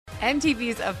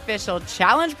MTV's official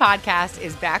Challenge podcast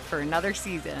is back for another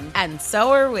season. And so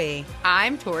are we.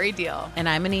 I'm Tori Deal. And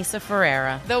I'm Anissa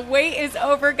Ferreira. The wait is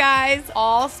over, guys.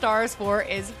 All Stars 4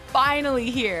 is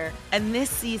finally here. And this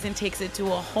season takes it to a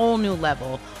whole new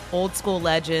level. Old school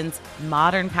legends,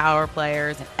 modern power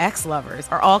players, and ex-lovers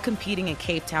are all competing in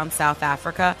Cape Town, South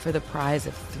Africa for the prize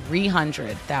of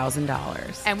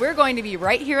 $300,000. And we're going to be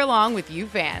right here along with you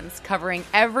fans, covering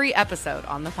every episode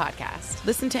on the podcast.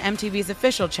 Listen to MTV's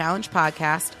official Challenge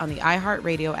podcast on the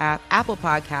iHeartRadio app, Apple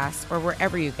Podcasts, or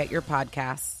wherever you get your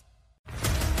podcasts.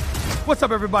 What's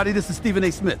up, everybody? This is Stephen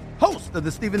A. Smith, host of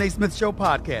the Stephen A. Smith Show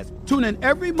podcast. Tune in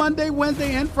every Monday,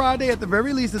 Wednesday, and Friday at the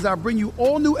very least as I bring you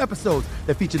all new episodes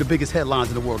that feature the biggest headlines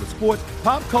in the world of sports,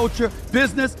 pop culture,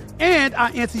 business, and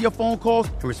I answer your phone calls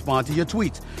and respond to your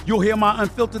tweets. You'll hear my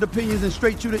unfiltered opinions and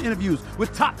straight-shooter interviews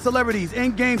with top celebrities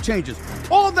and game changers.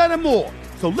 All that and more.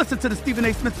 So listen to the Stephen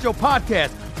A. Smith Show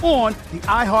podcast on the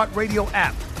iHeartRadio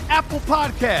app, Apple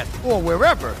Podcasts, or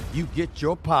wherever you get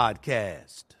your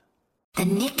podcast. The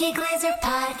Nikki Glazer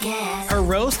Podcast. Her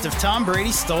roast of Tom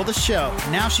Brady stole the show.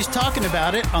 Now she's talking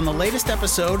about it on the latest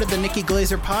episode of the Nikki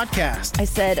Glazer Podcast. I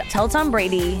said, tell Tom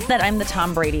Brady that I'm the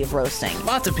Tom Brady of roasting.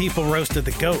 Lots of people roasted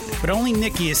the GOAT, but only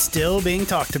Nikki is still being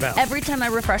talked about. Every time I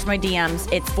refresh my DMs,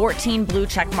 it's 14 blue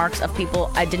check marks of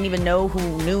people I didn't even know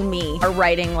who knew me are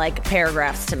writing like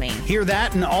paragraphs to me. Hear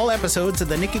that in all episodes of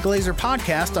the Nikki Glazer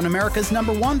Podcast on America's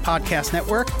 #1 podcast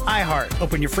network, iHeart.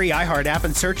 Open your free iHeart app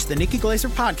and search the Nikki Glazer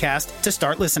Podcast to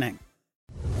start listening.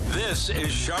 This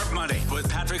is Sharp Money with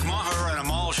Patrick Maher and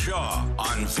Amal Shaw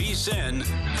on VSiN,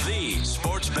 the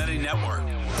sports betting network.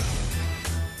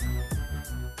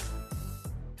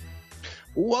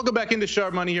 Welcome back into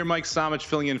Sharp Money here. Mike Somich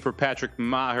filling in for Patrick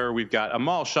Maher. We've got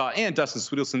Amal Shaw and Dustin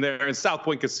Sweetelson there in South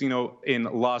Point Casino in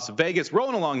Las Vegas.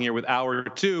 Rolling along here with hour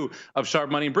 2 of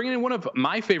Sharp Money. Bringing in one of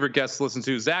my favorite guests to listen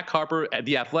to, Zach Harper,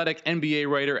 The Athletic NBA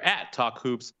writer at Talk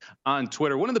Hoops on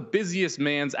Twitter. One of the busiest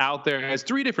mans out there. Has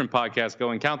 3 different podcasts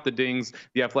going. Count the Dings,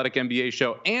 The Athletic NBA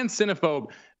Show, and Cinephobe.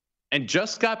 And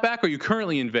just got back. Or are you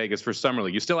currently in Vegas for Summer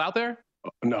League? You still out there?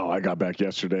 No, I got back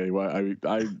yesterday.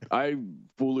 I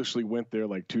foolishly went there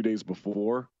like 2 days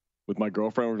before with my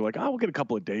girlfriend. We were like, we'll get a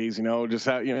couple of days, just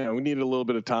have, we needed a little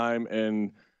bit of time.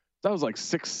 And that was like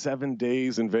 6-7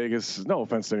 days in Vegas. No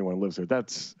offense to anyone who lives there.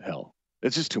 That's hell.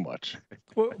 It's just too much.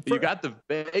 Well, you got the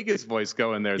Vegas voice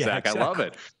going there, Zach. Exactly. I love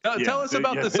it. Tell us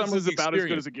about the Summer League about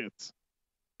experience. as good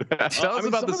as it gets. Tell us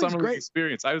about the Summer League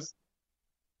experience.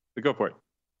 Go for it.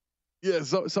 Yeah,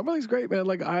 so Summer League's great, man.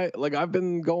 I've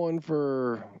been going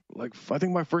for I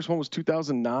think my first one was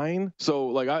 2009.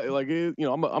 So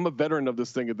I'm a veteran of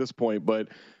this thing at this point. But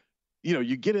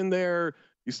you get in there,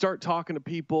 you start talking to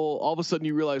people. All of a sudden,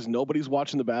 you realize nobody's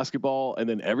watching the basketball, and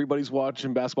then everybody's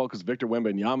watching basketball because Victor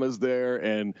Wembanyama's there,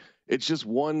 and it's just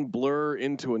one blur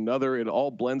into another. It all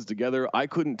blends together. I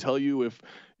couldn't tell you if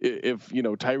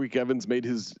Tyreek Evans made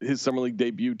his Summer League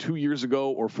debut 2 years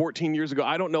ago or 14 years ago.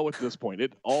 I don't know at this point.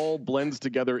 It all blends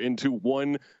together into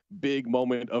one big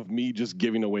moment of me just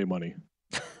giving away money.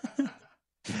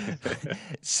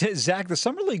 Zach, the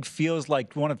Summer League feels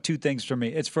like one of two things for me.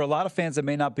 It's for a lot of fans that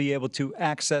may not be able to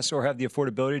access or have the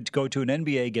affordability to go to an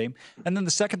NBA game. And then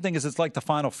the second thing is it's like the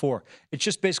Final Four. It's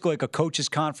just basically like a coaches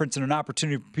conference and an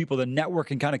opportunity for people to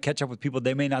network and kind of catch up with people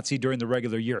they may not see during the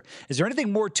regular year. Is there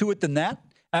anything more to it than that?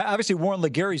 Obviously, Warren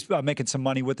Legary's making some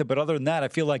money with it, but other than that, I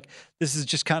feel like this is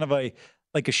just kind of a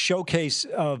showcase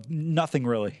of nothing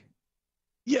really.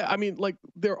 Yeah, I mean,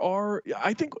 there are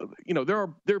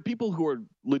people who are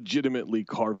legitimately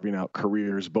carving out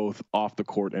careers both off the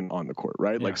court and on the court,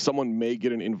 right? Yeah. Like someone may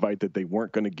get an invite that they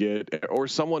weren't going to get, or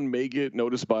someone may get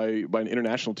noticed by an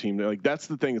international team. Like that's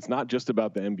the thing. It's not just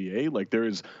about the NBA. Like there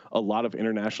is a lot of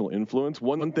international influence.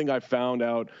 One thing I found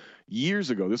out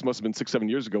years ago, this must have been 6-7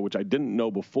 years ago, which I didn't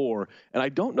know before, and I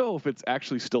don't know if it's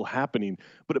actually still happening,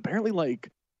 but apparently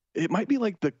it might be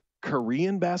like the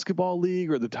Korean basketball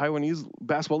league or the Taiwanese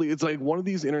basketball league. It's like one of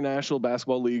these international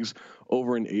basketball leagues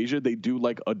over in Asia. They do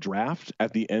like a draft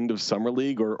at the end of summer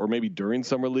league or maybe during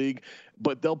summer league,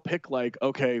 but they'll pick we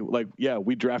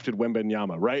drafted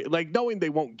Wembanyama, right? Like knowing they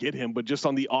won't get him, but just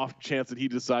on the off chance that he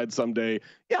decides someday,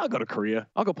 I'll go to Korea.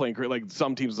 I'll go play in Korea. Like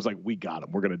some teams is like, we got him.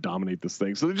 We're going to dominate this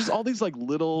thing. So there's just all these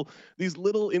little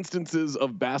instances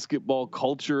of basketball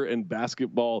culture and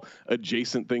basketball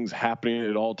adjacent things happening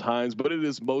at all times, but it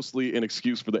is mostly an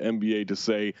excuse for the NBA to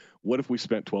say, what if we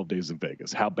spent 12 days in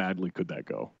Vegas? How badly could that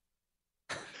go?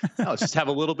 Let's just have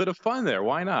a little bit of fun there.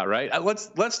 Why not, right?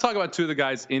 Let's talk about two of the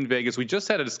guys in Vegas. We just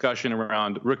had a discussion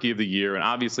around Rookie of the Year, and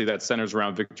obviously that centers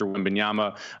around Victor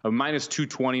Wembanyama,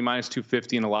 -220,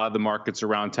 -250 in a lot of the markets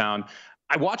around town.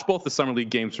 I watched both the Summer League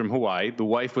games from Hawaii. The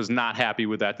wife was not happy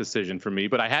with that decision for me,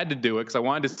 but I had to do it because I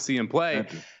wanted to see him play.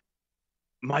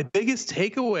 My biggest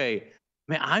takeaway,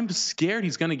 man, I'm scared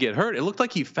he's going to get hurt. It looked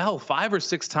like he fell 5 or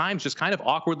 6 times just kind of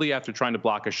awkwardly after trying to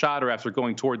block a shot or after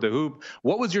going toward the hoop.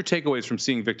 What was your takeaways from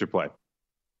seeing Victor play?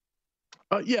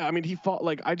 Yeah, I mean, he fought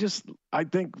I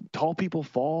think tall people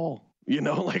fall.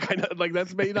 Like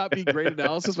that's may not be great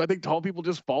analysis, but I think tall people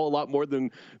just fall a lot more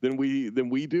than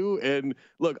we do. And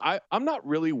look, I'm not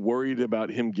really worried about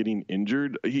him getting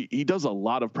injured. He does a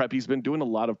lot of prep. He's been doing a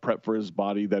lot of prep for his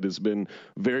body that has been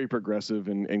very progressive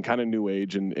and kind of new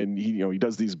age. And he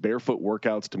does these barefoot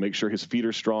workouts to make sure his feet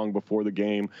are strong before the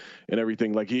game and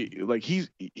everything.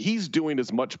 He's doing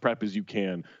as much prep as you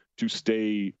can to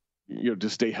stay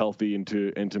healthy and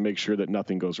to make sure that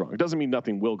nothing goes wrong. It doesn't mean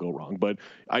nothing will go wrong, but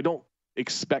I don't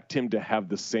expect him to have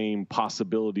the same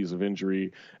possibilities of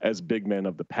injury as big men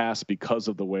of the past because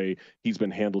of the way he's been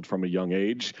handled from a young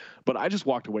age. But I just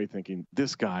walked away thinking,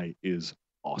 this guy is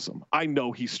awesome. I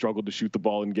know he struggled to shoot the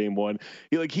ball in game 1.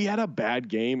 He had a bad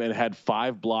game and had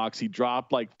 5 blocks. He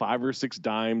dropped like 5 or 6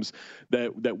 dimes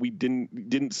that we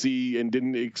didn't see and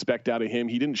didn't expect out of him.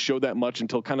 He didn't show that much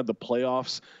until kind of the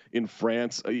playoffs in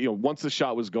France. Once the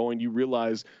shot was going, you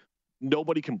realize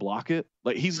nobody can block it.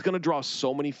 Like, he's going to draw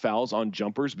so many fouls on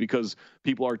jumpers because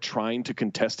people are trying to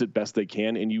contest it best they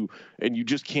can, and you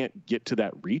just can't get to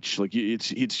that reach. Like, it's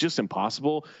just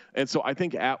impossible. And so I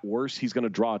think at worst he's going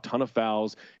to draw a ton of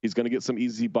fouls. He's going to get some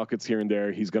easy buckets here and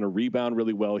there. He's going to rebound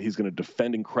really well. He's going to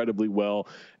defend incredibly well.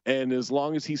 And as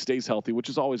long as he stays healthy, which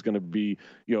is always going to be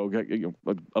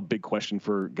a big question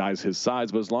for guys his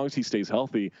size, but as long as he stays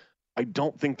healthy, I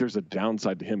don't think there's a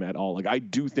downside to him at all. Like, I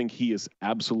do think he is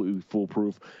absolutely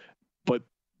foolproof, but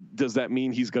does that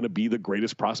mean he's going to be the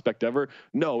greatest prospect ever?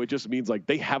 No, it just means like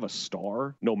they have a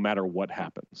star no matter what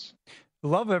happens.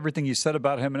 Love everything you said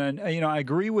about him. And, I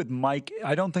agree with Mike.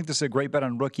 I don't think this is a great bet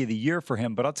on Rookie of the Year for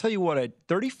him, but I'll tell you what, at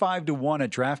 35-1 at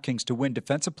DraftKings to win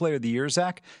Defensive Player of the Year,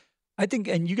 Zach, I think,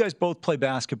 and you guys both play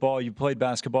basketball, you played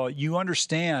basketball, you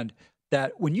understand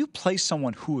that when you play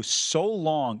someone who is so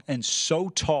long and so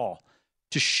tall,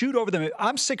 to shoot over them,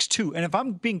 I'm 6'2", and if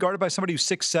I'm being guarded by somebody who's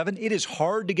 6'7", it is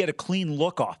hard to get a clean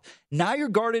look off. Now you're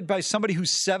guarded by somebody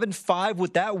who's 7'5"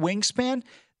 with that wingspan.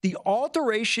 The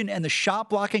alteration and the shot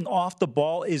blocking off the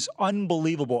ball is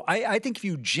unbelievable. I think if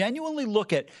you genuinely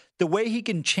look at the way he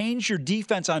can change your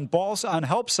defense on balls on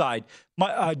help side,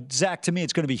 Zach, to me,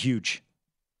 it's going to be huge.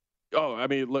 Oh, I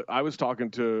mean, look, I was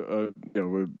talking to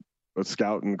a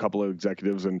scout and a couple of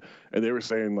executives, and they were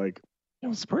saying, like,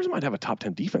 Spurs might have a top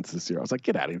 10 defense this year. I was like,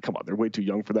 get out of here. Come on. They're way too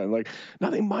young for that. And like, no,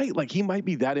 they might. Like, he might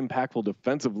be that impactful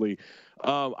defensively.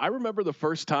 I remember the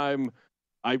first time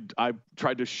I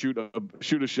tried to shoot a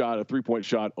 3-point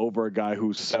shot over a guy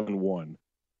who's 7'1".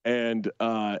 And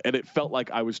it felt like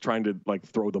I was trying to like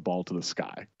throw the ball to the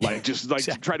sky, like just like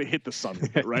try to hit the sun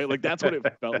with it, right? Like that's what it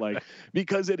felt like,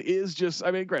 because it is just,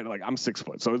 I mean, granted, like I'm 6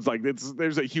 foot, so it's like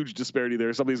there's a huge disparity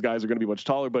there. Some of these guys are going to be much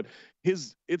taller, but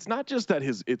it's not just that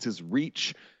it's his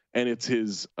reach and it's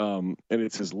his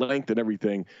length and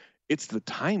everything. It's the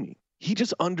timing. He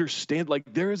just understands,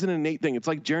 like there is an innate thing. It's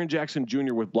like Jaren Jackson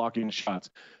Jr. with blocking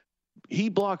shots. He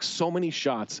blocks so many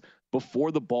shots before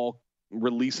the ball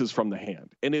releases from the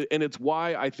hand, and it's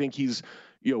why I think he's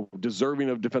deserving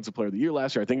of Defensive Player of the Year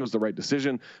last year. I think it was the right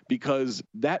decision because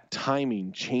that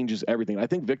timing changes everything. I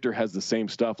think Victor has the same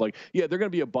stuff. Like, yeah, they're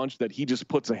going to be a bunch that he just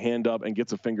puts a hand up and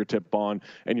gets a fingertip on,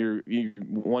 and you're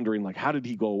wondering like, how did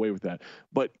he go away with that?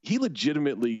 But he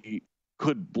legitimately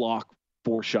could block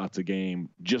 4 shots a game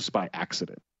just by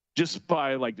accident. Just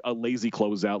by like a lazy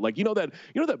closeout, like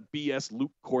that BS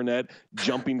Luke Cornett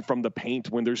jumping from the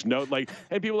paint when there's no like,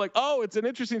 and people are like, oh, it's an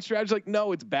interesting strategy. Like,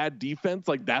 no, it's bad defense.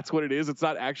 Like that's what it is. It's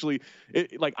not actually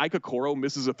like Ike Okoro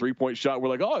misses a 3-point shot. We're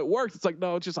like, oh, it worked. It's like,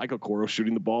 no, it's just Ike Okoro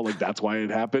shooting the ball. Like that's why it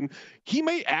happened. He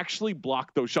may actually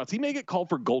block those shots. He may get called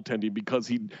for goaltending because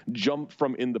he jumped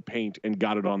from in the paint and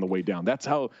got it on the way down. That's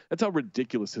how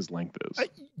ridiculous his length is.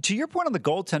 To your point on the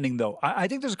goaltending, though, I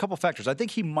think there's a couple factors. I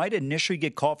think he might initially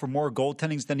get called for more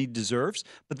goaltendings than he deserves.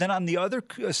 But then on the other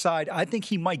side, I think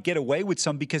he might get away with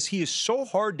some because he is so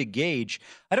hard to gauge.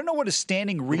 I don't know what his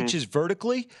standing reach is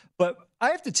vertically, but I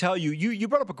have to tell you, you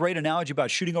brought up a great analogy about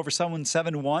shooting over someone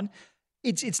 7'1".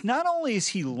 It's not only is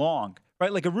he long,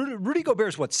 right? Like Rudy Gobert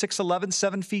is 6'11",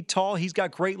 7 feet tall. He's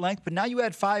got great length, but now you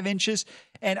add 5 inches,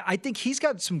 and I think he's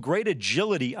got some great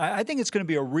agility. I think it's going to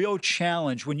be a real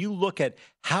challenge when you look at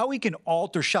how he can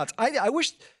alter shots. I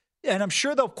wish, and I'm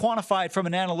sure they'll quantify it from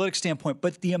an analytics standpoint,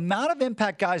 but the amount of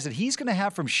impact, guys, that he's going to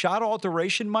have from shot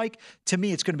alteration, Mike, to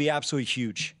me, it's going to be absolutely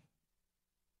huge.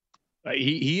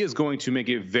 He is going to make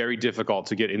it very difficult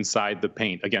to get inside the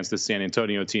paint against the San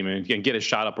Antonio team and get a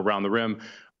shot up around the rim.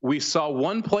 We saw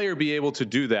one player be able to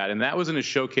do that, and that was in a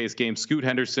showcase game. Scoot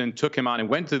Henderson took him on and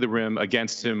went to the rim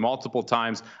against him multiple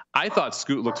times. I thought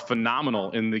Scoot looked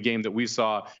phenomenal in the game that we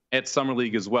saw at Summer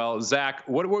League as well. Zach,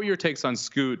 what were your takes on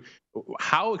Scoot?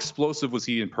 How explosive was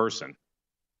he in person?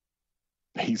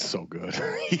 He's so good.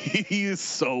 He is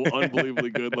so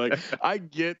unbelievably good. Like, I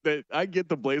get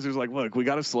the Blazers like, look, we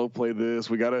got to slow play this.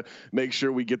 We got to make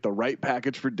sure we get the right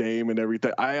package for Dame and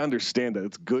everything. I understand that.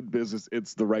 It's good business.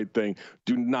 It's the right thing.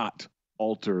 Do not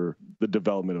alter the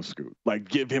development of Scoot. Like,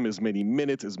 give him as many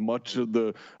minutes, as much of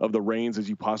the reins as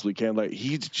you possibly can. Like,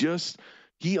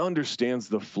 he understands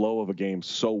the flow of a game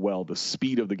so well, the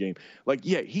speed of the game. Like,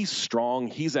 yeah, he's strong.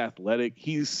 He's athletic.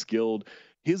 He's skilled.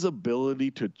 His ability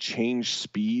to change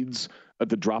speeds at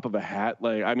the drop of a hat,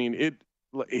 like, I mean,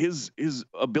 his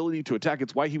ability to attack,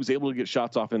 it's why he was able to get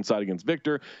shots off inside against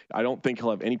Victor. I don't think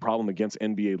he'll have any problem against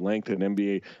NBA length and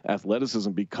NBA athleticism,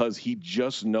 because he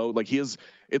just knows, like,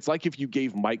 it's like if you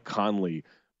gave Mike Conley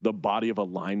the body of a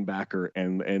linebacker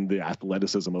and the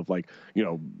athleticism of, like, you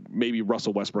know, maybe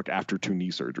Russell Westbrook after 2 knee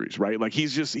surgeries, right? Like,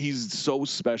 he's so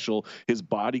special. His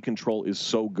body control is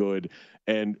so good,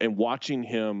 and watching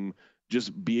him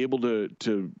just be able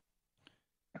to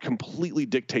completely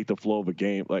dictate the flow of a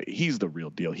game. Like, he's the real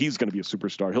deal. He's going to be a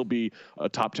superstar. He'll be a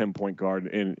top 10 point guard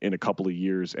in a couple of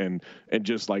years. And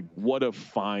just, like, what a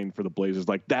find for the Blazers.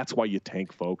 Like, that's why you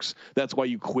tank, folks. That's why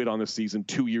you quit on the season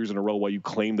 2 years in a row while you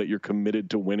claim that you're committed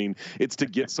to winning. It's to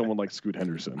get someone like Scoot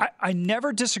Henderson. I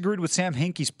never disagreed with Sam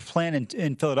Hinkie's plan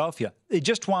in Philadelphia. They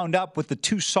just wound up with the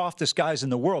 2 softest guys in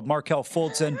the world, Markelle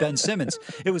Fultz and Ben Simmons.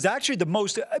 It was actually the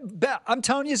most, I'm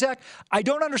telling you, Zach, I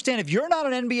don't understand. If you're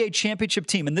not an NBA championship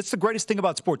team, and that's the greatest thing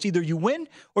about sports, either you win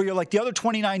or you're like the other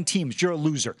 29 teams, you're a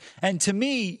loser. And to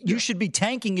me, you should be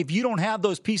tanking if you don't have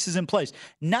those pieces in place.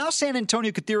 Now San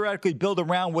Antonio could theoretically build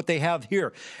around what they have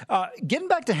here. Getting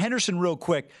back to Henderson real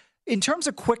quick, in terms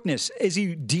of quickness, is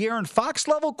he De'Aaron Fox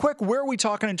level quick? Where are we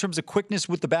talking in terms of quickness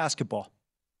with the basketball?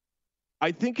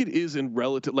 I think it is in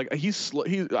relative, like, he's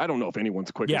I don't know if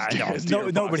anyone's quick. Yeah, as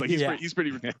nobody. Like, he's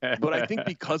pretty, but I think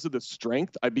because of the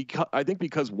strength, I think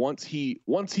because once he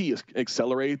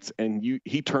accelerates and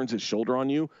he turns his shoulder on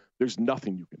you, there's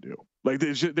nothing you can do. Like,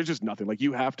 there's just nothing. Like,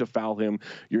 you have to foul him.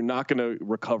 You're not going to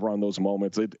recover on those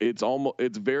moments.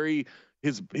 It's very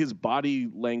his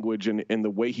body language and the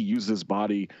way he uses his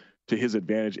body to his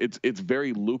advantage. It's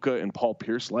very Luka and Paul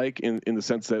Pierce like in the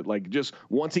sense that, like, just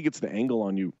once he gets the angle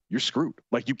on you, you're screwed.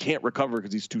 Like, you can't recover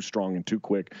because he's too strong and too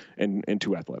quick and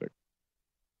too athletic.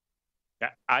 Yeah,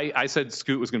 I said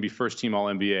Scoot was going to be first team All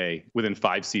NBA within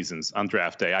 5 seasons on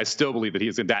draft day. I still believe that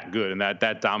he's that good and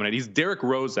that dominant. He's Derrick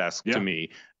Rose-esque to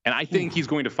me. And I think he's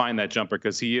going to find that jumper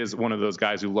because he is one of those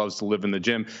guys who loves to live in the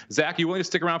gym. Zach, you willing to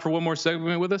stick around for one more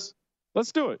segment with us?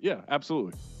 Let's do it. Yeah,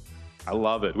 absolutely. I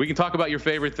love it. We can talk about your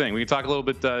favorite thing. We can talk a little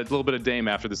bit of Dame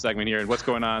after the segment here and what's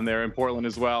going on there in Portland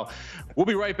as well. We'll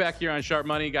be right back here on Sharp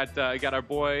Money. Got our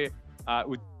boy,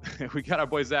 we got our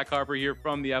boy Zach Harper here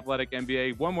from the Athletic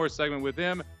NBA. One more segment with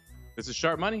him. This is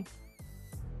Sharp Money.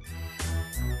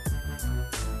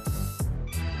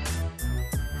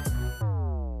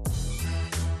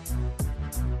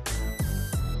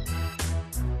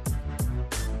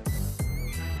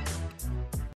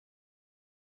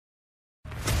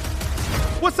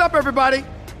 What's up, everybody?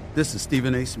 This is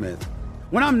Stephen A. Smith.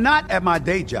 When I'm not at my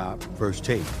day job, First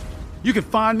Take, you can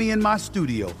find me in my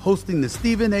studio hosting the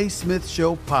Stephen A. Smith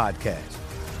Show podcast.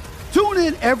 Tune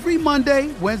in every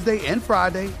Monday, Wednesday, and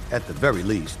Friday, at the very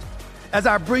least, as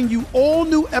I bring you all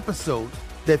new episodes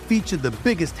that feature the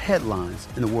biggest headlines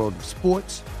in the world of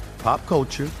sports, pop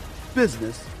culture,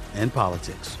 business, and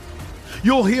politics.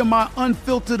 You'll hear my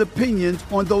unfiltered opinions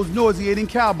on those nauseating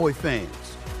Cowboy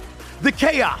fans, the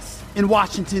chaos in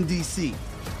Washington, D.C.,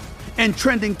 and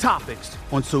trending topics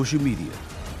on social media,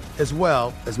 as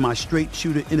well as my straight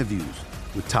shooter interviews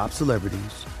with top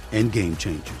celebrities and game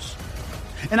changers.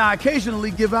 And I occasionally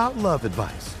give out love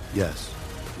advice. Yes,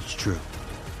 it's true.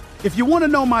 If you want to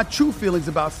know my true feelings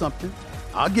about something,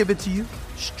 I'll give it to you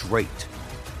straight.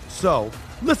 So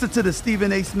listen to the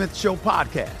Stephen A. Smith Show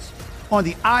podcast on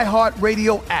the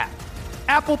iHeartRadio app,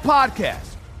 Apple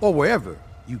Podcasts, or wherever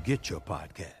you get your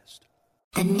podcast.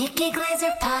 The Nikki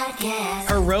Glazer Podcast.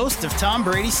 Her roast of Tom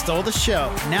Brady stole the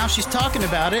show. Now she's talking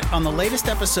about it on the latest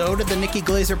episode of the Nikki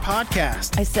Glazer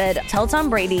Podcast. I said, tell Tom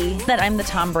Brady that I'm the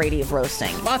Tom Brady of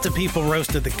roasting. Lots of people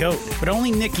roasted the GOAT, but only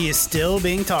Nikki is still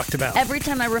being talked about. Every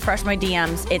time I refresh my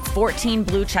DMs, it's 14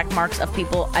 blue check marks of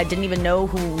people I didn't even know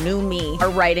who knew me are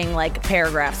writing like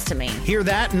paragraphs to me. Hear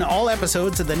that in all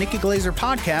episodes of the Nikki Glazer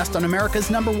Podcast on America's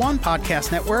 #1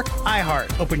 podcast network,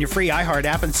 iHeart. Open your free iHeart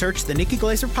app and search the Nikki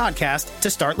Glazer Podcast to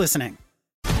start listening.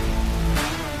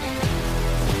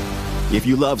 If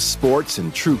you love sports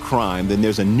and true crime, then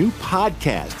there's a new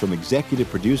podcast from executive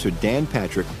producer Dan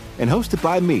Patrick and hosted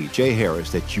by me, Jay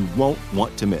Harris, that you won't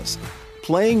want to miss.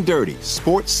 Playing Dirty: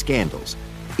 Sports Scandals.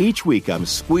 Each week, I'm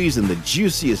squeezing the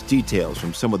juiciest details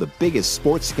from some of the biggest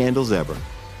sports scandals ever.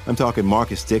 I'm talking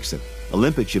Marcus Dixon,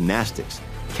 Olympic gymnastics,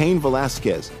 Cain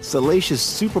Velasquez, salacious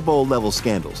Super Bowl-level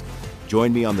scandals.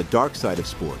 Join me on the dark side of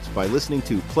sports by listening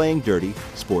to Playing Dirty: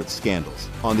 Sports Scandals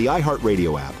on the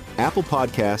iHeartRadio app, Apple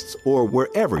Podcasts, or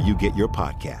wherever you get your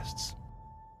podcasts.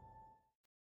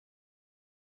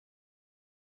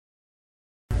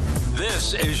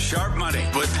 This is Sharp Money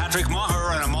with Patrick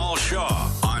Maher and Amal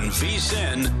Shaw on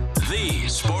VSiN, the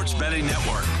Sports Betting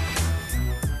Network.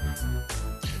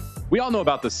 We all know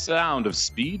about the sound of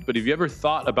speed, but have you ever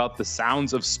thought about the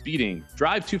sounds of speeding?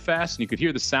 Drive too fast and you could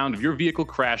hear the sound of your vehicle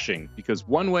crashing because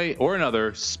one way or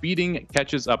another, speeding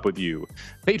catches up with you.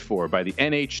 Paid for by the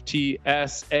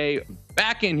NHTSA.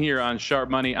 Back in here on Sharp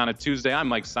Money on a Tuesday. I'm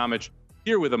Mike Somich,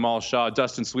 here with Amal Shaw,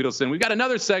 Dustin Sweetelson. We've got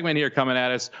another segment here coming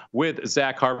at us with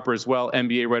Zach Harper as well,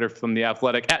 NBA writer from The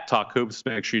Athletic at Talk Hoops.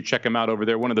 Make sure you check him out over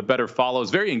there. One of the better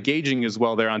follows. Very engaging as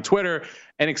well there on Twitter.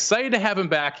 And excited to have him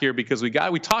back here because we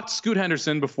talked Scoot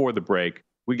Henderson before the break.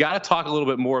 We got to talk a little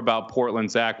bit more about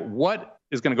Portland, Zach. What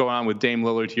is going to go on with Dame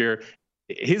Lillard here?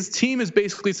 His team has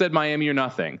basically said Miami or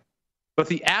nothing. But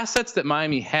the assets that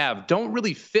Miami have don't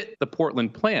really fit the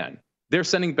Portland plan. They're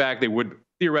sending back, they would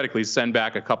theoretically send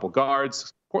back a couple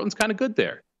guards. Portland's kind of good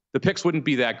there. The picks wouldn't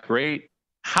be that great.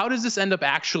 How does this end up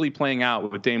actually playing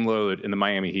out with Dame Lillard in the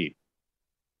Miami Heat?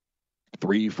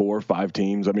 3, 4, 5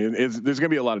 teams. I mean, there's going to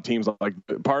be a lot of teams. Like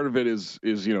part of it is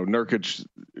Nurkic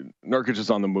is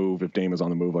on the move. If Dame is on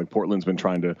the move, like Portland's been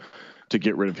trying to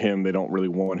get rid of him. They don't really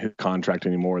want his contract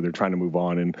anymore. They're trying to move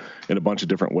on in a bunch of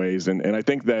different ways. And I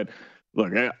think that,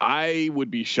 look, I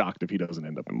would be shocked if he doesn't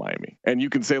end up in Miami. And you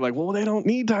can say like, well, they don't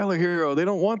need Tyler Hero. They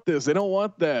don't want this. They don't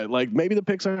want that. Like maybe the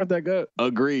picks aren't that good.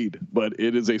 Agreed. But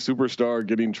it is a superstar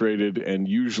getting traded. And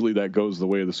usually that goes the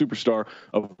way of the superstar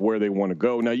of where they want to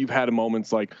go. Now you've had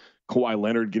moments like Kawhi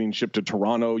Leonard getting shipped to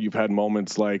Toronto. You've had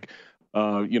moments like,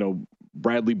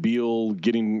 Bradley Beal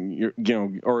getting,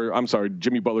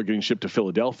 Jimmy Butler getting shipped to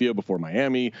Philadelphia before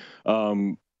Miami.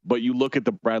 But you look at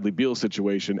the Bradley Beal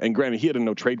situation, and granted, he had a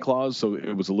no trade clause, so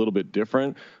it was a little bit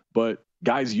different. But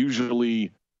guys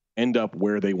usually end up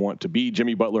where they want to be.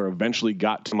 Jimmy Butler eventually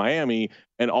got to Miami,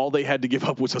 and all they had to give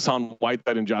up was Hassan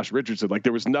Whiteside and Josh Richardson. Like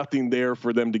there was nothing there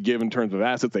for them to give in terms of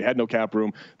assets. They had no cap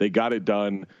room. They got it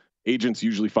done. Agents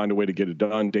usually find a way to get it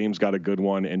done. Dame's got a good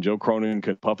one, and Joe Cronin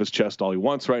can puff his chest all he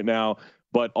wants right now.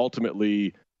 But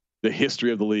ultimately, the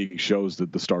history of the league shows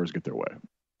that the stars get their way.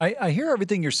 I hear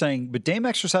everything you're saying, but Dame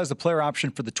exercised the player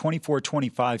option for the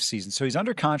 24-25 season. So he's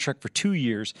under contract for 2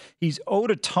 years. He's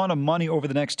owed a ton of money over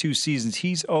the next 2 seasons.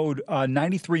 He's owed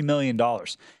 $93 million.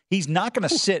 He's not going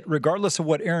to sit regardless of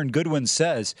what Aaron Goodwin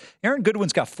says. Aaron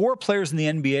Goodwin's got 4 players in the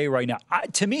NBA right now.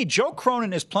 To me, Joe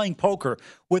Cronin is playing poker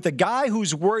with a guy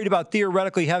who's worried about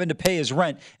theoretically having to pay his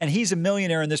rent, and he's a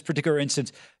millionaire in this particular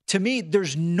instance. To me,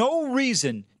 there's no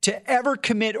reason to ever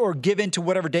commit or give in to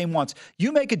whatever Dame wants.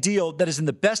 You make a deal that is in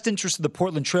the best interest of the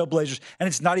Portland Trail Blazers, and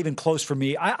it's not even close for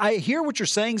me. I hear what you're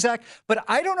saying, Zach, but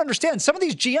I don't understand. Some of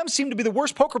these GMs seem to be the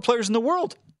worst poker players in the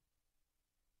world.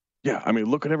 Yeah, I mean,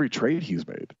 look at every trade he's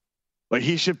made. Like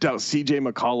he shipped out C.J.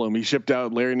 McCollum, he shipped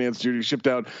out Larry Nance Jr., he shipped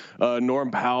out Norm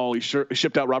Powell, he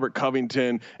shipped out Robert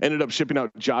Covington, ended up shipping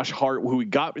out Josh Hart, who he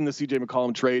got in the C.J.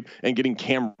 McCollum trade, and getting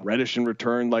Cam Reddish in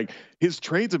return. Like his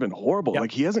trades have been horrible. Yep.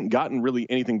 Like he hasn't gotten really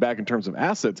anything back in terms of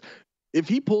assets. If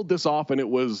he pulled this off and it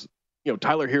was,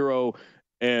 Tyler Hero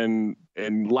and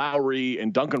Lowry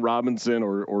and Duncan Robinson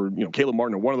or Caleb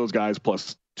Martin or one of those guys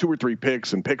plus 2 or 3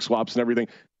 picks and pick swaps and everything,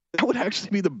 that would actually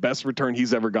be the best return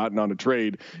he's ever gotten on a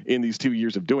trade in these 2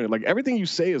 years of doing it. Like, everything you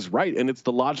say is right, and it's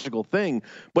the logical thing.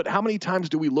 But how many times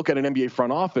do we look at an NBA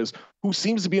front office who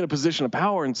seems to be in a position of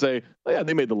power and say, oh, yeah,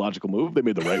 they made the logical move. They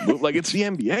made the right move. Like, it's the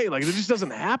NBA. Like, it just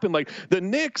doesn't happen. Like, the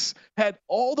Knicks had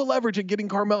all the leverage in getting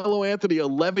Carmelo Anthony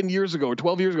 11 years ago or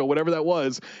 12 years ago, whatever that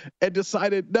was, and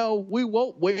decided, no, we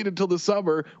won't wait until the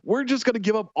summer. We're just going to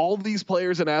give up all these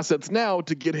players and assets now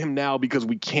to get him now because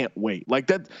we can't wait. Like,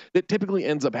 that typically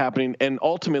ends up happening. And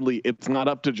ultimately, it's not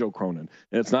up to Joe Cronin,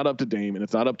 and it's not up to Dame, and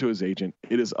it's not up to his agent.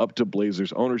 It is up to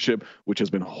Blazers ownership, which has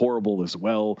been horrible as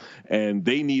well. And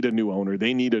they need a new owner.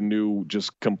 They need a new,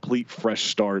 just complete fresh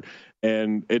start.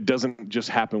 And it doesn't just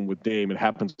happen with Dame. It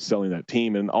happens selling that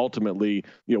team. And ultimately,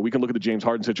 we can look at the James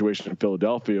Harden situation in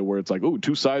Philadelphia, where it's like, oh,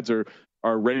 two sides are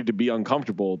ready to be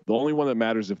uncomfortable. The only one that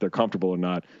matters if they're comfortable or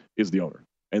not is the owner.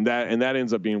 And that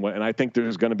ends up being what, and I think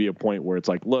there's going to be a point where it's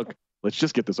like, look, let's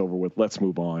just get this over with. Let's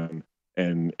move on.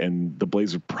 And the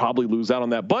Blazers probably lose out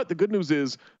on that. But the good news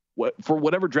is, for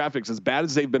whatever draft picks, as bad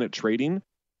as they've been at trading,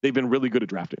 they've been really good at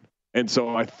drafting. And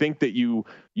so I think that you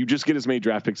just get as many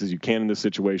draft picks as you can in this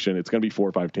situation. It's going to be 4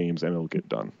 or 5 teams, and it'll get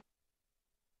done.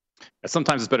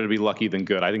 Sometimes it's better to be lucky than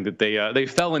good. I think that they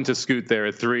fell into Scoot there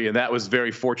at 3, and that was very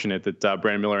fortunate that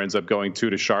Brandon Miller ends up going 2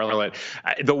 to Charlotte.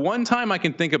 The one time I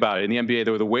can think about it in the NBA,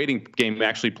 though, the waiting game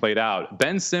actually played out,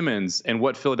 Ben Simmons and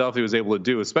what Philadelphia was able to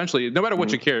do, especially no matter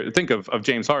what you think of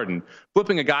James Harden,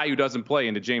 flipping a guy who doesn't play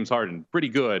into James Harden, pretty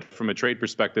good from a trade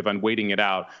perspective on waiting it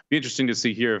out. Be interesting to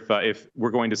see here if we're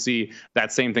going to see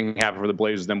that same thing happen for the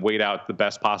Blazers, then wait out the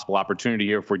best possible opportunity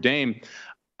here for Dame.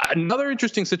 Another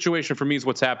interesting situation for me is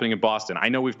what's happening in Boston. I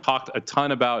know we've talked a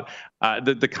ton about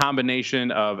the combination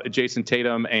of Jason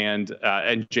Tatum and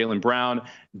Jaylen Brown.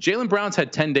 Jaylen Brown's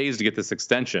had 10 days to get this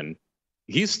extension.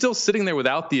 He's still sitting there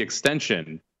without the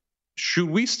extension.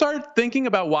 Should we start thinking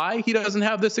about why he doesn't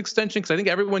have this extension? Because I think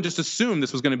everyone just assumed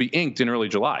this was going to be inked in early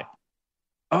July.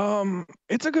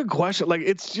 It's a good question. Like,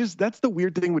 it's just, that's the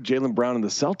weird thing with Jaylen Brown and the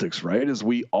Celtics, right? Is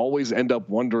we always end up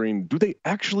wondering, do they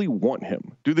actually want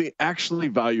him? Do they actually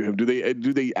value him? Do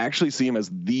they actually see him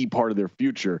as the part of their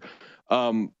future?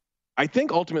 I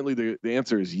think ultimately the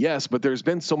answer is yes, but there's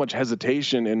been so much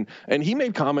hesitation, and he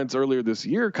made comments earlier this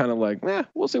year, kind of like,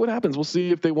 we'll see what happens. We'll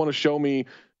see if they want to show me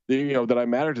that I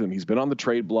matter to them. He's been on the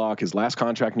trade block. His last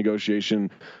contract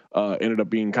negotiation ended up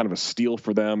being kind of a steal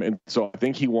for them. And so I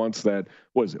think he wants that,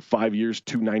 5 years,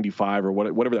 $295 or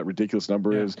whatever that ridiculous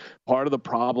number is. Part of the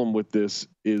problem with this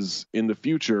is in the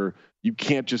future, you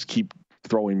can't just keep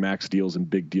throwing max deals and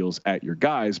big deals at your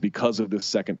guys because of this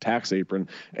second tax apron.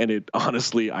 And it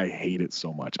honestly, I hate it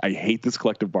so much. I hate this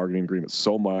collective bargaining agreement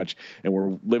so much. And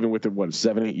we're living with it,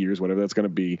 7, 8 years, whatever that's going to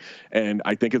be. And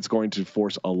I think it's going to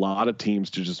force a lot of teams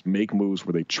to just make moves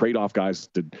where they trade off guys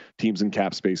to teams in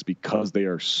cap space because they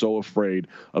are so afraid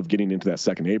of getting into that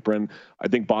second apron. I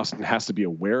think Boston has to be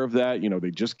aware of that.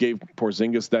 They just gave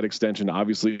Porzingis that extension.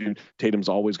 Obviously, Tatum's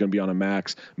always going to be on a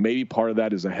max. Maybe part of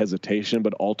that is a hesitation,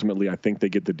 but ultimately I think they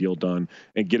get the deal done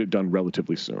and get it done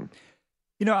relatively soon.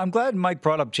 I'm glad Mike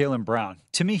brought up Jaylen Brown.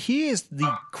 To me, he is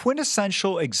the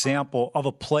quintessential example of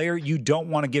a player you don't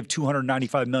want to give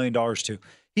 $295 million to.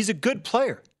 He's a good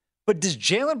player, but does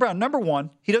Jaylen Brown, number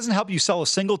one, he doesn't help you sell a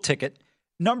single ticket.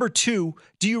 Number two,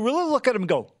 do you really look at him and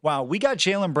go, wow, we got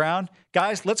Jaylen Brown?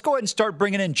 Guys, let's go ahead and start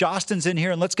bringing in Jostens in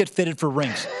here and let's get fitted for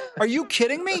rings. Are you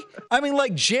kidding me? I mean,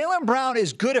 Jaylen Brown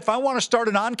is good if I want to start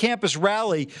an on-campus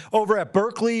rally over at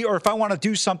Berkeley or if I want to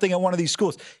do something at one of these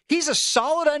schools. He's a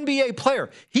solid NBA player.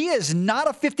 He is not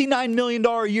a $59 million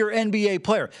a year NBA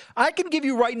player. I can give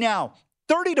you right now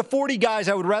 30 to 40 guys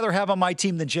I would rather have on my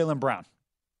team than Jaylen Brown.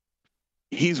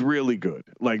 He's really good.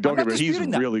 Don't get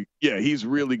me wrong. He's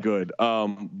really good.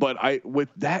 But with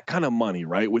that kind of money,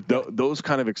 right, with those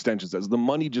kind of extensions, as the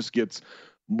money just gets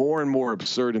more and more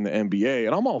absurd in the NBA,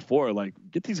 and I'm all for it.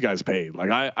 Get these guys paid.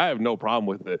 I have no problem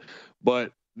with it.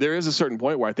 But there is a certain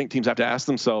point where I think teams have to ask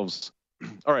themselves,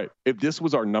 all right, if this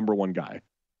was our number one guy,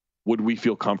 would we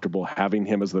feel comfortable having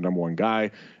him as the number one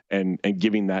guy and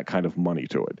giving that kind of money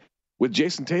to it? With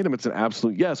Jason Tatum, it's an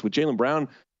absolute yes. With Jaylen Brown,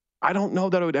 I don't know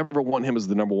that I would ever want him as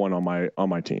the number one on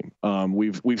my team.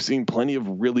 We've seen plenty of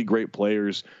really great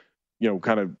players,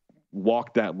 kind of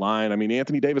walk that line. I mean,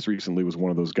 Anthony Davis recently was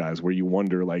one of those guys where you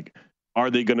wonder,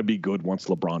 are they going to be good once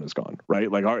LeBron is gone, right?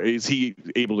 Is he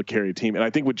able to carry a team? And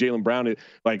I think with Jaylen Brown,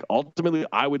 ultimately,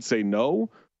 I would say no.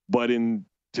 But in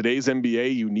today's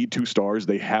NBA, you need 2 stars.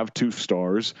 They have 2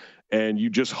 stars. And you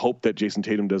just hope that Jason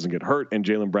Tatum doesn't get hurt and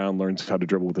Jaylen Brown learns how to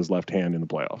dribble with his left hand in the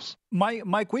playoffs.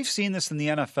 Mike, we've seen this in the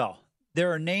NFL. There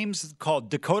are names called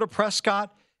Dakota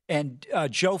Prescott and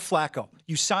Joe Flacco.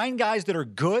 You sign guys that are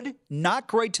good, not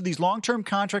great to these long-term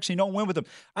contracts, and you don't win with them.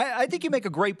 I think you make a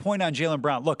great point on Jaylen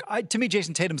Brown. Look, to me,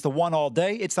 Jason Tatum's the one all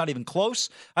day. It's not even close.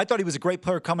 I thought he was a great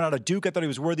player coming out of Duke. I thought he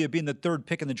was worthy of being the third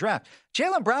pick in the draft.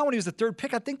 Jaylen Brown, when he was the third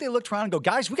pick, I think they looked around and go,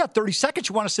 guys, we got 30 seconds.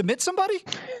 You want to submit somebody?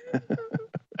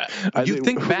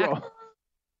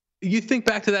 You think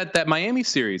back to that Miami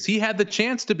series. He had the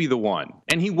chance to be the one,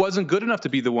 and he wasn't good enough to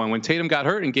be the one when Tatum got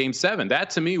hurt in Game 7. That,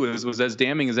 to me, was as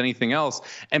damning as anything else.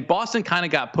 And Boston kind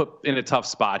of got put in a tough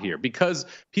spot here because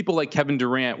people like Kevin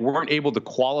Durant weren't able to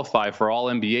qualify for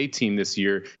All-NBA team this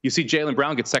year. You see Jaylen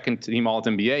Brown get second-team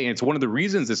All-NBA, and it's one of the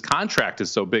reasons his contract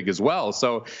is so big as well.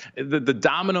 So the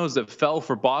dominoes that fell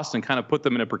for Boston kind of put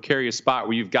them in a precarious spot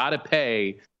where you've got to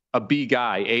pay a B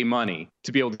guy A money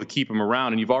to be able to keep him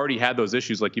around. And you've already had those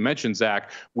issues, like you mentioned,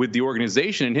 Zach, with the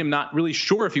organization and him not really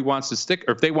sure if he wants to stick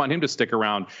or if they want him to stick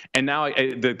around. And now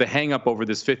the hang up over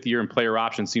this fifth year and player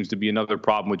option seems to be another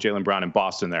problem with Jaylen Brown in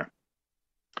Boston there.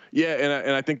 Yeah.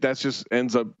 And I think that's just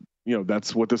ends up,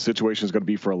 that's what the situation is going to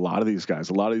be for a lot of these guys.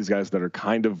 A lot of these guys that are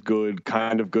kind of good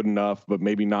enough, but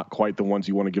maybe not quite the ones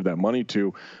you want to give that money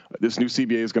to. This new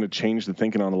CBA is going to change the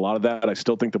thinking on a lot of that. I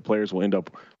still think the players will end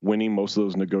up winning most of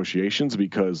those negotiations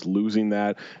because losing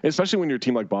that, especially when you're a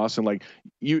team like Boston,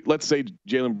 let's say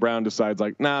Jaylen Brown decides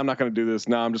nah, I'm not going to do this.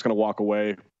 Nah, I'm just going to walk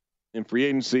away in free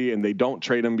agency, and they don't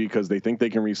trade him because they think they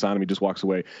can re-sign him. He just walks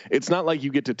away. It's not like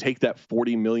you get to take that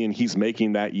 $40 million he's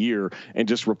making that year and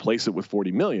just replace it with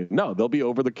 $40 million. No, they'll be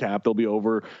over the cap. They'll be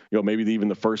over, maybe even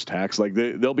the first tax.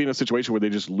 They'll be in a situation where they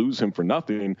just lose him for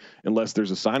nothing unless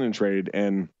there's a sign and trade.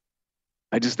 And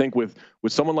I just think with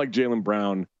someone like Jaylen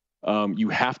Brown, you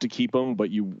have to keep him,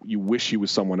 but you wish he was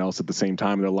someone else at the same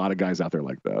time. There are a lot of guys out there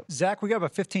like that. Zach, we got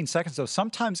about 15 seconds, though.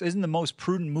 Sometimes isn't the most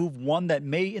prudent move one that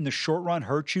may, in the short run,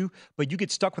 hurt you, but you get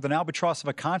stuck with an albatross of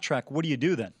a contract? What do you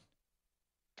do then?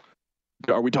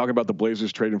 Are we talking about the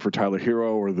Blazers trading for Tyler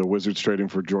Hero or the Wizards trading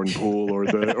for Jordan Poole or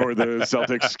the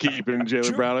Celtics keeping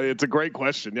Jaylen Brown? It's a great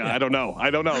question. Yeah, I don't know.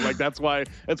 That's why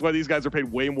these guys are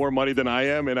paid way more money than I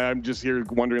am, and I'm just here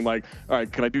wondering, all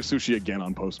right, can I do sushi again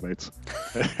on Postmates?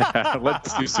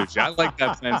 Let's do sushi. I like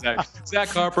that plan, Zach. Zach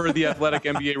Harper, the Athletic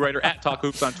NBA writer at Talk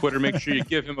Hoops on Twitter. Make sure you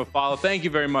give him a follow. Thank you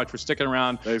very much for sticking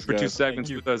around for 2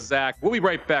 segments with us, Zach. We'll be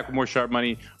right back with more Sharp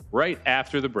Money right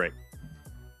after the break.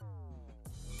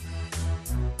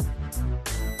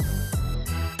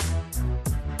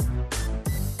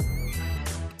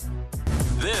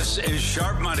 This is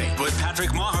Sharp Money with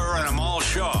Patrick Maher and Amal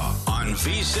Shaw on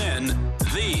VSiN,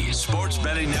 the sports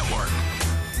betting network.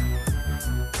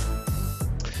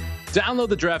 Download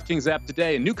the DraftKings app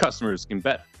today, and new customers can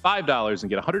bet $5 and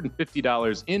get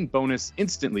 $150 in bonus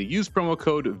instantly. Use promo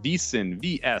code VSiN,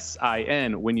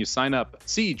 V-S-I-N, when you sign up.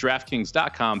 See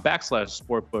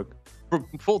DraftKings.com/sportbook for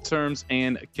full terms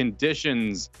and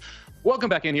conditions.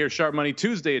 Welcome back in here, Sharp Money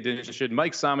Tuesday edition.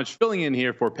 Mike Somich filling in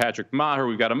here for Patrick Maher.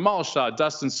 We've got Amal Shaw,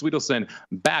 Dustin Sweetelson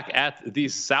back at the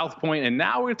South Point. And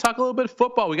now we're going to talk a little bit of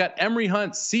football. We got Emory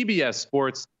Hunt, CBS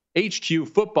Sports HQ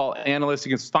football analyst. You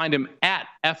can find him at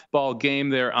FBallGame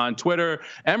there on Twitter.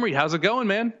 Emory, how's it going,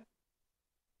 man?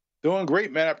 Doing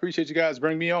great, man. I appreciate you guys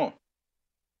bringing me on.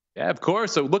 Yeah, of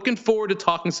course. So looking forward to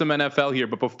talking some NFL here.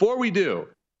 But before we do,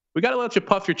 we got to let you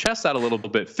puff your chest out a little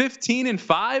bit.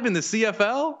 15-5 in the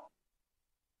CFL?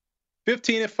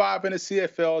 15-5 in the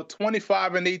CFL,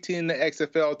 25-18 in the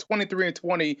XFL,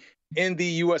 23-20 in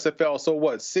the USFL. So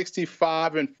what?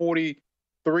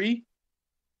 65-43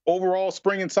 overall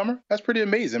spring and summer. That's pretty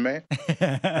amazing, man.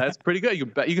 That's pretty good. You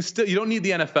don't need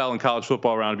the NFL and college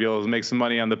football around to be able to make some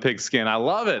money on the pigskin. I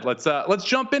love it. Let's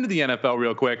jump into the NFL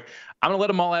real quick. I'm going to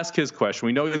let him all ask his question.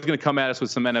 We know he's going to come at us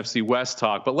with some NFC West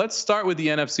talk, but let's start with the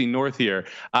NFC North here.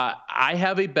 I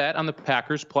have a bet on the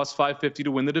Packers plus 550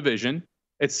 to win the division.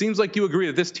 It seems like you agree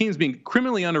that this team's being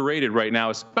criminally underrated right now,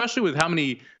 especially with how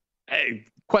many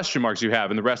question marks you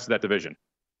have in the rest of that division.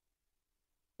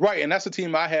 Right, and that's the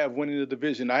team I have winning the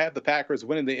division. I have the Packers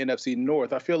winning the NFC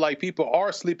North. I feel like people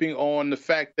are sleeping on the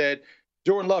fact that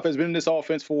Jordan Love has been in this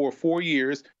offense for 4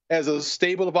 years, has a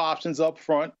stable of options up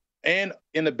front and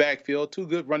in the backfield, 2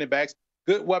 good running backs,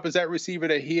 good weapons at receiver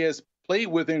that he has played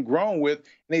with and grown with, and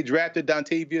they drafted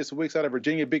Dontavius Wicks out of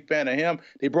Virginia. Big fan of him.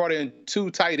 They brought in 2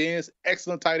 tight ends,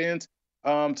 excellent tight ends,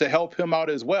 to help him out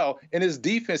as well. And his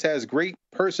defense has great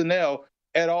personnel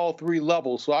at all 3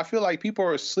 levels. So I feel like people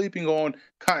are sleeping on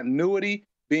continuity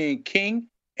being king,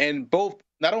 and both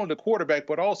not only the quarterback,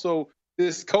 but also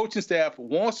this coaching staff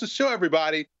wants to show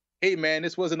everybody, hey, man,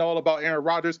 this wasn't all about Aaron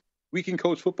Rodgers. We can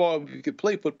coach football. We can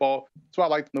play football. That's why I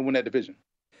like them to win that division.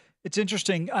 It's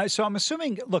interesting. So I'm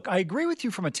assuming, look, I agree with you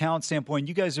from a talent standpoint.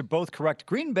 You guys are both correct.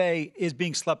 Green Bay is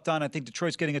being slept on. I think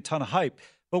Detroit's getting a ton of hype.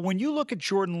 But when you look at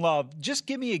Jordan Love, just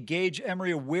give me a gauge,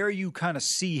 Emery, of where you kind of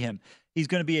see him. He's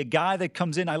going to be a guy that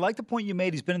comes in. I like the point you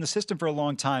made. He's been in the system for a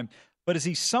long time. But is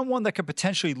he someone that could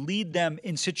potentially lead them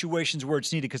in situations where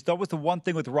it's needed? Because that was the one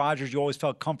thing with Rodgers you always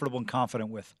felt comfortable and confident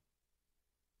with.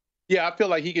 Yeah, I feel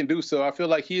like he can do so. I feel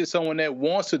like he is someone that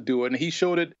wants to do it, and he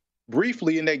showed it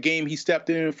briefly in that game he stepped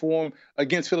in for him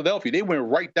against Philadelphia. They went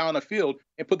right down the field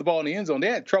and put the ball in the end zone. They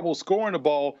had trouble scoring the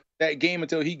ball that game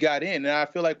until he got in. And I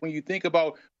feel like when you think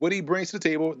about what he brings to the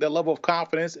table, that level of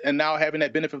confidence, and now having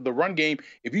that benefit of the run game,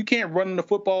 if you can't run the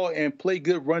football and play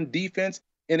good run defense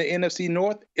in the NFC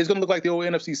North, it's going to look like the old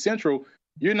NFC Central.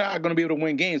 You're not going to be able to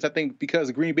win games. I think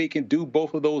because Green Bay can do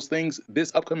both of those things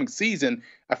this upcoming season,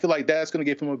 I feel like that's going to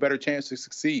give him a better chance to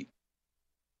succeed.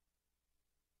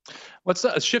 Let's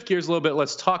shift gears a little bit.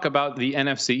 Let's talk about the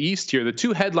NFC East here. The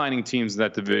two headlining teams in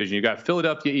that division. You got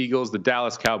Philadelphia Eagles, the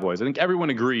Dallas Cowboys. I think everyone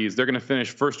agrees they're going to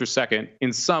finish first or second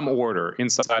in some order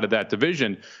inside of that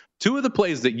division. Two of the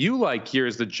plays that you like here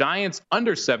is the Giants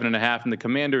under 7.5 and the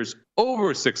Commanders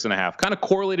over 6.5. Kind of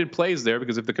correlated plays there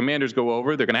because if the Commanders go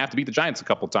over, they're going to have to beat the Giants a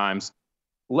couple times.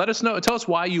 Let us know. Tell us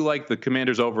why you like the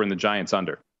Commanders over and the Giants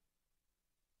under.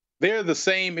 They're the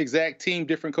same exact team,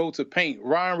 different coats of paint.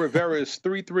 Ron Rivera is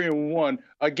 3-3-1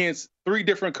 against three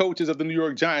different coaches of the New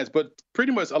York Giants, but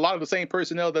pretty much a lot of the same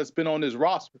personnel that's been on this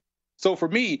roster. So for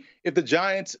me, if the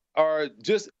Giants are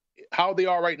just how they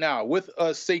are right now with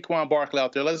Saquon Barkley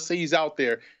out there, let's say he's out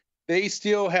there, they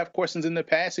still have questions in the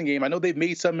passing game. I know they've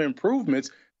made some improvements,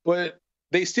 but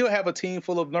they still have a team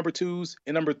full of number twos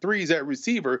and number threes at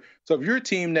receiver. So if you're a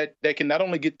team that can not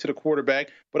only get to the quarterback,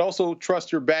 but also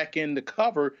trust your back end to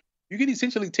cover, you can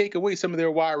essentially take away some of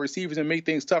their wide receivers and make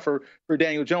things tougher for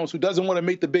Daniel Jones, who doesn't want to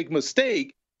make the big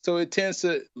mistake. So it tends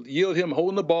to yield him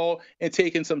holding the ball and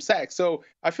taking some sacks. So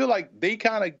I feel like they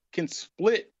kind of can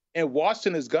split, and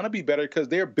Washington is going to be better because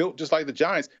they're built just like the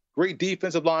Giants. Great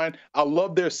defensive line. I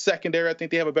love their secondary. I think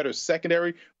they have a better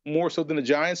secondary, more so than the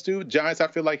Giants do. Giants, I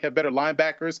feel like, have better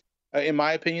linebackers, in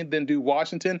my opinion, than do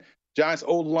Washington. Giants'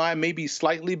 old line may be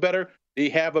slightly better. They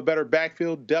have a better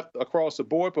backfield depth across the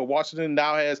board, but Washington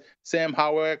now has Sam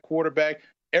Howell at quarterback,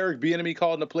 Eric Bieniemy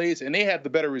calling the plays, and they have the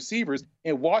better receivers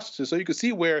in Washington. So you can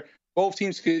see where both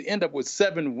teams could end up with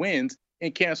 7 wins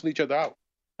and cancel each other out.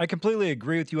 I completely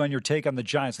agree with you on your take on the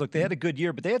Giants. Look, they had a good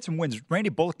year, but they had some wins. Randy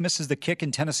Bullock misses the kick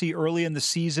in Tennessee early in the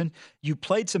season. You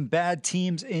played some bad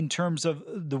teams in terms of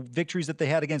the victories that they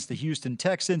had against the Houston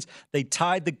Texans. They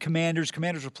tied the Commanders.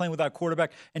 Commanders were playing without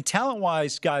quarterback. And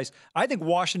talent-wise, guys, I think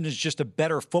Washington is just a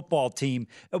better football team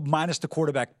minus the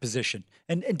quarterback position.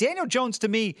 And Daniel Jones, to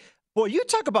me, boy, you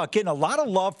talk about getting a lot of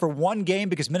love for one game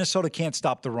because Minnesota can't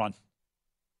stop the run.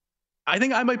 I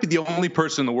think I might be the only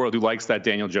person in the world who likes that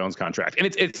Daniel Jones contract.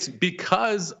 And it's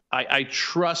because I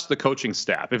trust the coaching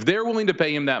staff. If they're willing to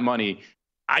pay him that money,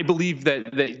 I believe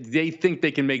that they think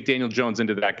they can make Daniel Jones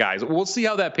into that guy. So we'll see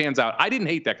how that pans out. I didn't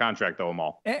hate that contract, though,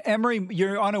 Amal. Emery,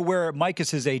 you're unaware Mike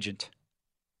is his agent.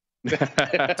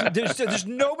 there's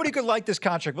nobody could like this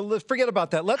contract, but let's forget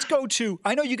about that. Let's go to,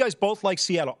 I know you guys both like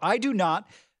Seattle. I do not.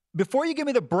 Before you give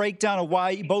me the breakdown of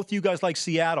why both you guys like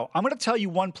Seattle, I'm going to tell you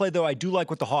one play, though, I do like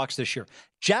with the Hawks this year.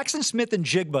 Jackson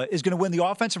Smith-Njigba is going to win the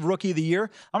Offensive Rookie of the Year.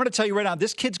 I'm going to tell you right now,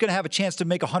 this kid's going to have a chance to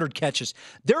make 100 catches.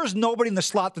 There is nobody in the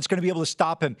slot that's going to be able to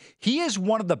stop him. He is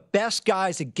one of the best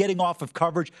guys at getting off of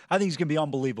coverage. I think he's going to be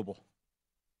unbelievable.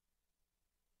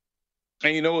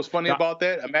 And you know what's funny about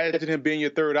that? Imagine him being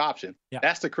your third option. Yeah.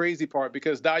 That's the crazy part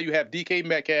because now you have DK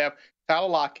Metcalf, Tyler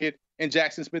Lockett, and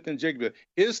Jackson Smith-Njigba.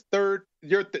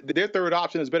 Their third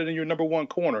option is better than your number one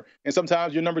corner, and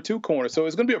sometimes your number two corner. So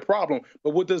it's going to be a problem.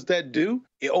 But what does that do?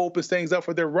 It opens things up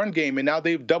for their run game, and now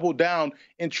they've doubled down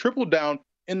and tripled down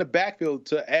in the backfield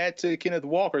to add to Kenneth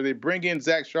Walker. They bring in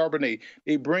Zach Charbonnet.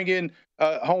 They bring in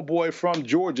homeboy from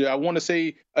Georgia. I want to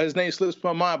say his name slips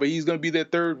my mind, but he's going to be their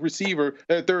third receiver,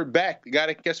 their third back, the guy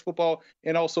that can catch football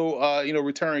and also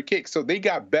return kicks. So they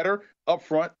got better up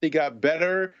front. They got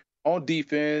better on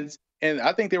defense. And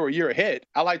I think they were a year ahead.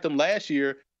 I liked them last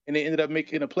year, and they ended up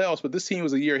making the playoffs. But this team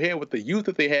was a year ahead with the youth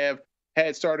that they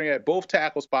had starting at both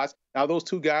tackle spots. Now those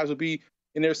two guys will be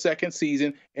in their second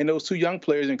season, and those two young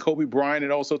players, and Kobe Bryant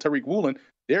and also Tariq Woolen,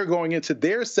 they're going into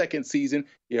their second season.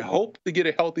 You hope to get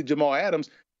a healthy Jamal Adams.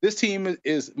 This team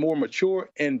is more mature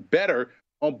and better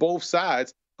on both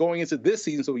sides going into this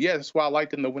season. So, yeah, that's why I like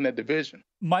them to win that division.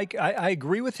 Mike, I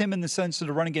agree with him in the sense of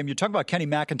the running game. You're talking about Kenny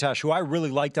McIntosh, who I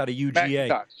really liked out of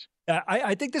UGA.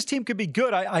 I think this team could be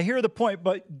good. I hear the point,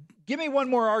 but give me one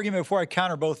more argument before I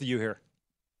counter both of you here.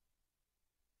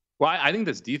 Well, I think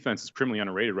this defense is criminally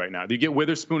underrated right now. You get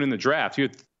Witherspoon in the draft. You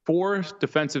had 4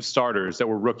 defensive starters that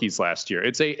were rookies last year.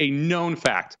 It's a known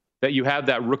fact that you have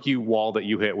that rookie wall that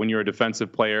you hit when you're a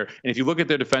defensive player. And if you look at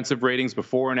their defensive ratings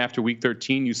before and after week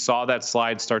 13, you saw that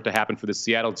slide start to happen for the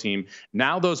Seattle team.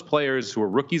 Now those players who were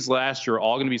rookies last year are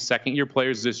all going to be second-year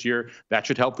players this year. That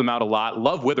should help them out a lot.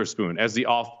 Love Witherspoon as the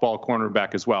off-ball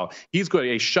cornerback as well. He's good,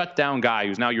 a shutdown guy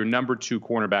who's now your number 2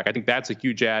 cornerback. I think that's a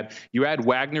huge add. You add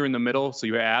Wagner in the middle, so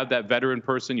you add that veteran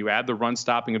person. You add the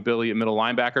run-stopping ability at middle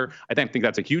linebacker. I think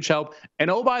that's a huge help. And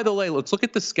oh, by the way, let's look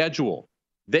at the schedule.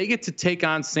 They get to take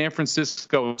on San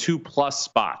Francisco 2+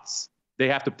 spots. They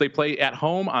play at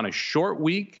home on a short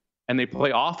week, and they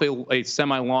play off a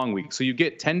semi-long week. So you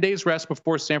get 10 days rest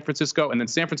before San Francisco, and then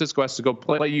San Francisco has to go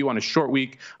play you on a short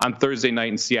week on Thursday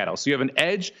night in Seattle. So you have an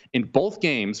edge in both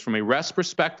games from a rest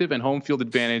perspective and home field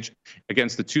advantage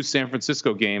against the 2 San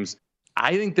Francisco games.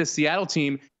 I think the Seattle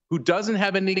team, who doesn't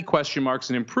have any question marks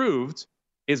and improved,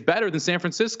 is better than San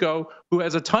Francisco, who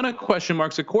has a ton of question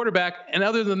marks at quarterback, and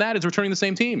other than that, is returning the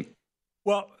same team.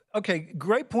 Well, okay,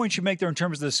 great points you make there in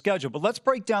terms of the schedule, but let's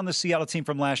break down the Seattle team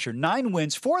from last year. 9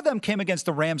 wins, 4 of them came against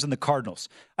the Rams and the Cardinals.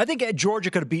 I think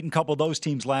Georgia could have beaten a couple of those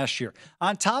teams last year.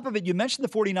 On top of it, you mentioned the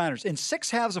 49ers. In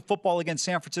 6 halves of football against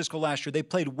San Francisco last year, they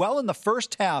played well in the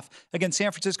first half against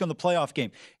San Francisco in the playoff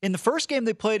game. In the first game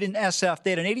they played in SF,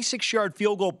 they had an 86-yard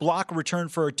field goal block return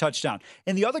for a touchdown.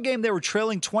 In the other game, they were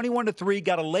trailing 21-3,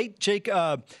 got a late Jake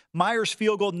Myers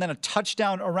field goal and then a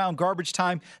touchdown around garbage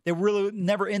time. They were really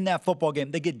never in that football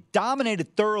game. They get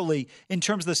dominated thoroughly in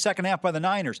terms of the second half by the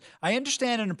Niners. I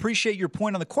understand and appreciate your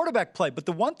point on the quarterback play, but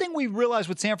the one thing we realized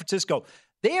with San Francisco,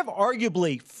 they have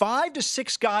arguably 5 to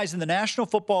 6 guys in the National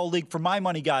Football League, for my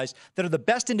money, guys, that are the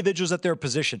best individuals at their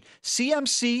position.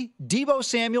 CMC, Deebo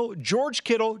Samuel, George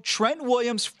Kittle, Trent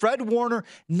Williams, Fred Warner,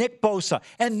 Nick Bosa.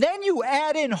 And then you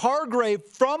add in Hargrave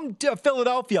from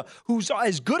Philadelphia, who's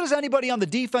as good as anybody on the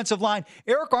defensive line.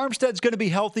 Eric Armstead's going to be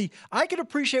healthy. I can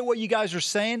appreciate what you guys are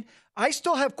saying. I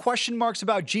still have question marks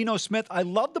about Geno Smith. I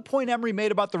love the point Emery made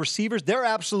about the receivers. They're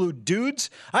absolute dudes.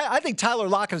 I think Tyler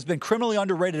Lockett has been criminally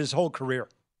underrated his whole career.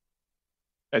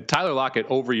 Tyler Lockett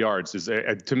over yards is,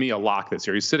 to me, a lock this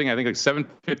year. He's sitting, I think, like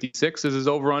 756 is his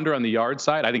over-under on the yard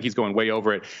side. I think he's going way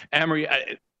over it. Emery,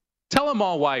 tell them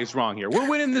all why he's wrong here. We're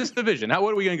winning this division.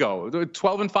 What are we going to go?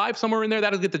 12-5, somewhere in there?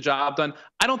 That'll get the job done.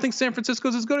 I don't think San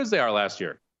Francisco's as good as they are last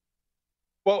year.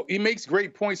 Well, he makes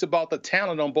great points about the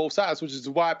talent on both sides, which is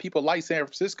why people like San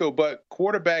Francisco. But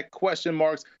quarterback question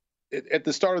marks at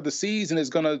the start of the season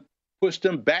is going to push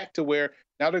them back to where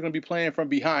now they're going to be playing from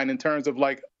behind in terms of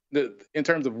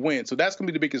wins. So that's going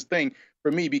to be the biggest thing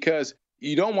for me, because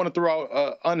you don't want to throw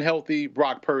out unhealthy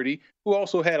Brock Purdy, who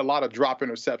also had a lot of drop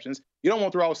interceptions. You don't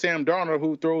want to throw out Sam Darnold,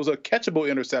 who throws a catchable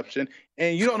interception.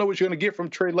 And you don't know what you're going to get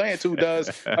from Trey Lance, who does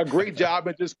a great job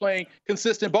at just playing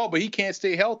consistent ball, but he can't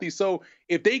stay healthy. So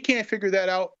if they can't figure that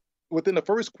out within the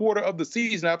first quarter of the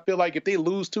season, I feel like if they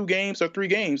lose 2 games or 3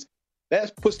 games,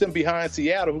 that puts them behind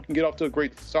Seattle, who can get off to a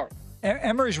great start.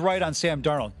 Emery's right on Sam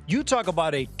Darnold. You talk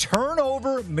about a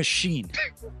turnover machine.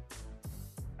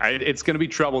 It's going to be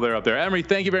trouble there up there. Emery,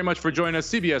 thank you very much for joining us.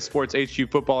 CBS Sports HQ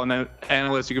football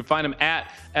analyst. You can find him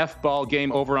at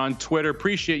FBallGame over on Twitter.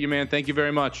 Appreciate you, man. Thank you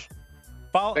very much.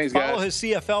 Follow his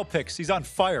CFL picks. He's on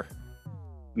fire.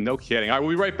 No kidding. All right,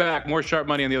 we'll be right back. More Sharp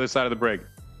Money on the other side of the break.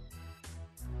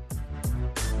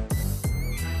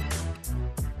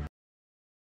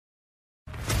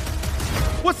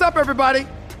 What's up, everybody?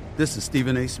 This is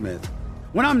Stephen A. Smith.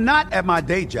 When I'm not at my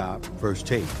day job, First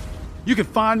Take, you can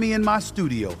find me in my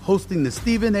studio hosting the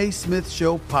Stephen A. Smith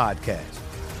Show podcast.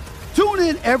 Tune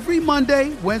in every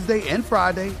Monday, Wednesday, and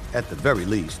Friday, at the very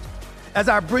least, as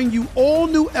I bring you all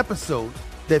new episodes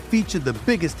that feature the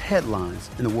biggest headlines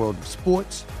in the world of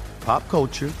sports, pop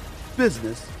culture,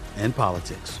 business, and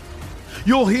politics.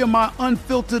 You'll hear my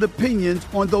unfiltered opinions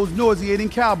on those nauseating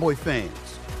Cowboy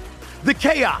fans, the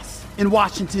chaos in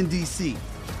Washington, D.C.,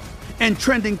 and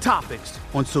trending topics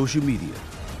on social media,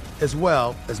 as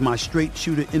well as my straight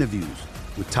shooter interviews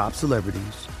with top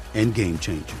celebrities and game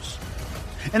changers.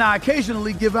 And I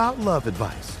occasionally give out love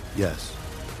advice. Yes,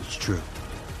 it's true.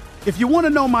 If you want to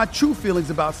know my true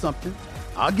feelings about something,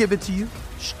 I'll give it to you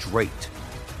straight.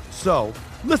 So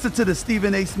listen to the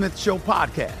Stephen A. Smith Show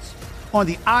podcast on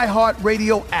the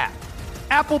iHeartRadio app,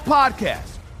 Apple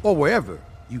Podcasts, or wherever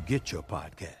you get your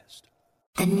podcast.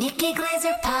 The Nikki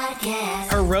Glaser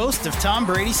Podcast. Her roast of Tom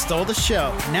Brady stole the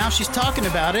show. Now she's talking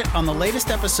about it on the latest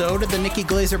episode of the Nikki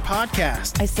Glaser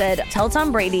Podcast. I said, tell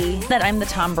Tom Brady that I'm the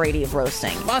Tom Brady of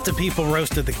roasting. Lots of people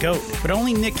roasted the GOAT, but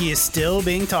only Nikki is still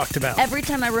being talked about. Every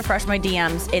time I refresh my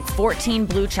DMs, it's 14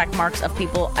 blue check marks of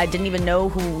people I didn't even know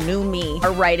who knew me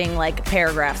are writing like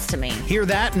paragraphs to me. Hear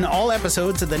that in all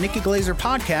episodes of the Nikki Glaser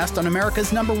Podcast on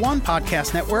America's #1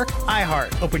 podcast network,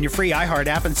 iHeart. Open your free iHeart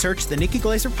app and search the Nikki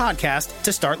Glaser Podcast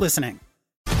to start listening.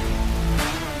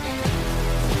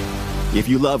 If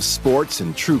you love sports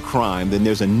and true crime, then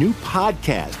there's a new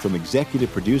podcast from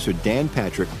executive producer Dan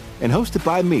Patrick and hosted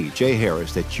by me, Jay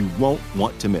Harris, that you won't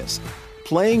want to miss.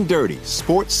 Playing Dirty: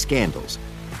 Sports Scandals.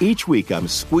 Each week, I'm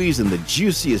squeezing the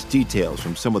juiciest details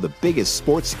from some of the biggest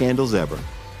sports scandals ever.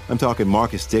 I'm talking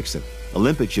Marcus Dixon,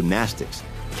 Olympic gymnastics,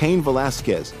 Cain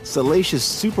Velasquez, salacious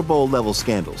Super Bowl-level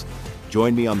scandals.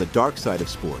 Join me on the dark side of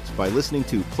sports by listening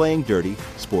to Playing Dirty: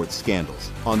 Sports Scandals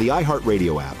on the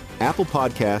iHeartRadio app, Apple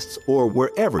Podcasts, or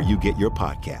wherever you get your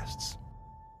podcasts.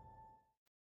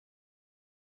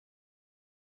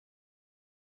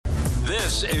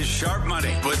 This is Sharp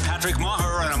Money with Patrick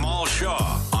Maher and Amal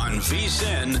Shaw on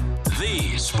VSiN,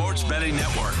 the Sports Betting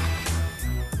Network.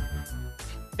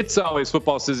 It's always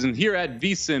football season here at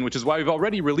VSiN, which is why we've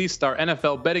already released our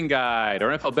NFL betting guide.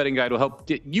 Our NFL betting guide will help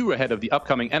get you ahead of the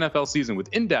upcoming NFL season with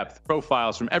in-depth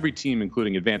profiles from every team,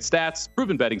 including advanced stats,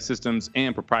 proven betting systems,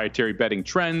 and proprietary betting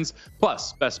trends,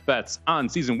 plus best bets on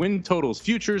season win totals,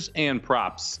 futures, and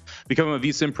props. Become a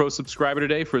VSiN Pro subscriber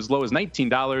today for as low as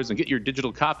 $19 and get your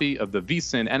digital copy of the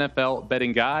VSiN NFL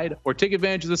betting guide, or take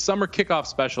advantage of the summer kickoff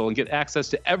special and get access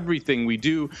to everything we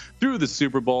do through the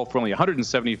Super Bowl for only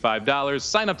 $175.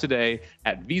 Sign up today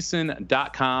at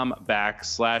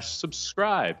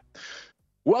vsin.com/subscribe.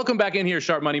 Welcome back in here,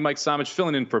 Sharp Money. Mike Somich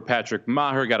filling in for Patrick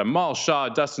Maher. Got Amal Shaw,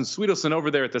 Dustin Sweetelson over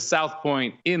there at the South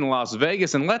Point in Las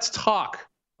Vegas. And let's talk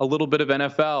a little bit of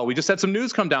NFL. We just had some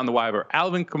news come down the wire.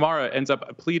 Alvin Kamara ends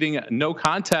up pleading no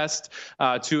contest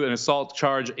to an assault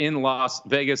charge in Las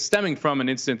Vegas stemming from an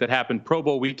incident that happened Pro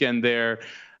Bowl weekend there.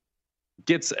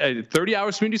 Gets a 30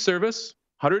 hours community service,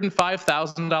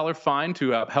 $105,000 fine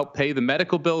to help pay the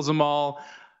medical bills. Amal,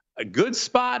 a good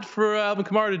spot for Alvin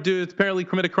Kamara to do apparently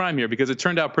commit a crime here, because it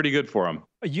turned out pretty good for him.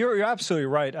 You're absolutely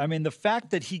right. I mean, the fact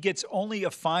that he gets only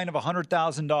a fine of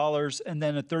 $100,000 and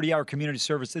then a 30-hour community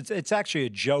service, it's actually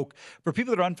a joke. For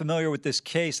people that are unfamiliar with this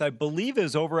case, I believe it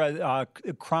was over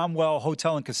at Cromwell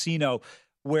Hotel and Casino,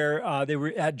 where they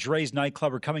were at Dre's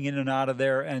nightclub, or coming in and out of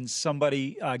there, and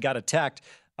somebody got attacked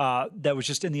that was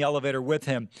just in the elevator with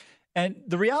him. And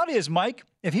the reality is, Mike,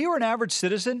 if he were an average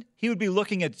citizen, he would be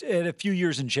looking at a few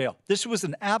years in jail. This was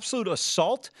an absolute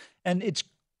assault, and it's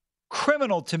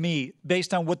criminal to me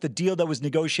based on what the deal that was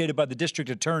negotiated by the district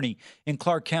attorney in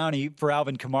Clark County for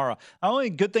Alvin Kamara. The only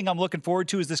good thing I'm looking forward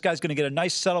to is this guy's going to get a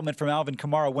nice settlement from Alvin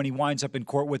Kamara when he winds up in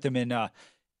court with him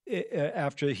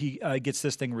after he gets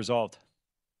this thing resolved.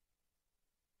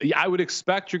 Yeah, I would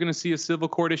expect you're going to see a civil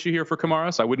court issue here for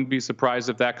Kamara, so I wouldn't be surprised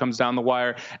if that comes down the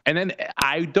wire. And then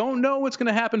I don't know what's going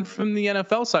to happen from the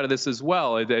NFL side of this as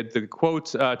well. The quote,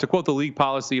 to quote the league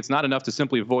policy, it's not enough to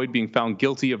simply avoid being found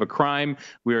guilty of a crime.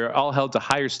 We are all held to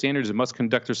higher standards and must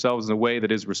conduct ourselves in a way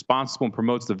that is responsible and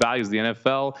promotes the values of the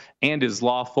NFL and is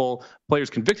lawful.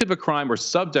 Players convicted of a crime or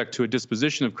subject to a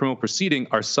disposition of criminal proceeding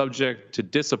are subject to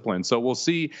discipline. So we'll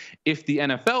see if the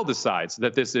NFL decides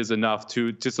that this is enough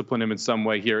to discipline him in some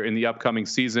way here in the upcoming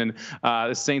season.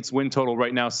 The Saints win total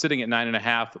right now sitting at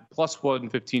 9.5, plus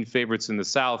 115 favorites in the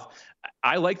South.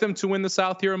 I like them to win the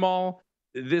South here, Amal.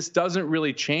 This doesn't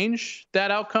really change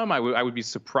that outcome. I would be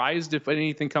surprised if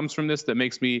anything comes from this that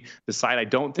makes me decide I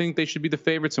don't think they should be the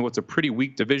favorites in what's a pretty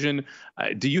weak division.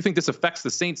 Do you think this affects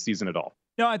the Saints season at all?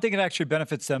 No, I think it actually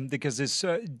benefits them, because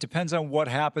it depends on what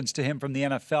happens to him from the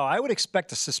NFL. I would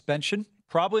expect a suspension,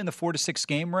 probably in the 4 to 6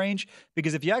 game range,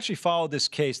 because if you actually follow this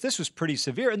case, this was pretty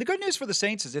severe. And the good news for the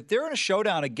Saints is if they're in a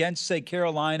showdown against, say,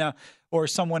 Carolina or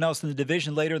someone else in the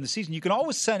division later in the season, you can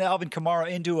always send Alvin Kamara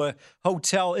into a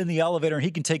hotel in the elevator, and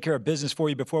he can take care of business for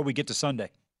you before we get to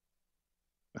Sunday.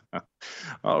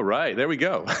 All right, there we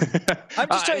go. I'm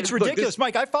just saying, it's ridiculous.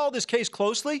 Mike, I follow this case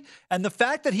closely, and the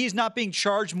fact that he's not being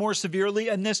charged more severely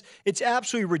in this, it's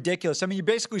absolutely ridiculous. I mean, you're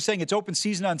basically saying it's open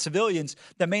season on civilians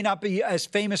that may not be as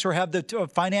famous or have the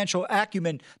financial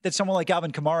acumen that someone like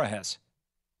Alvin Kamara has.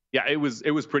 Yeah, it was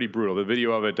pretty brutal. The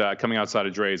video of it coming outside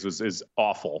of Dre's is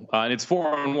awful, and it's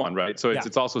 4-on-1, right? So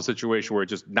it's also a situation where it's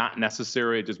just not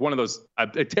necessary. It's just one of those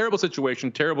a terrible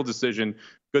situation, terrible decision.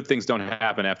 Good things don't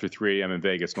happen after 3 a.m. in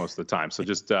Vegas most of the time. So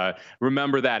just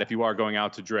remember that if you are going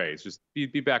out to Dre's, just be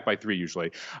back by 3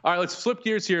 usually. All right, let's flip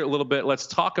gears here a little bit. Let's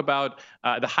talk about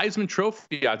the Heisman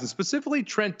Trophy odds, and specifically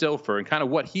Trent Dilfer and kind of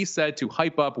what he said to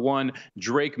hype up one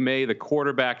Drake May, the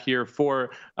quarterback here for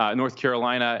North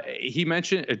Carolina. He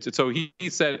mentioned. So he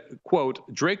said,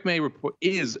 quote, Drake May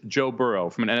is Joe Burrow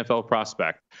from an NFL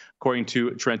prospect. According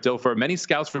to Trent Dilfer, many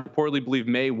scouts reportedly believe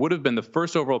May would have been the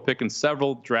first overall pick in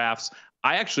several drafts.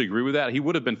 I actually agree with that. He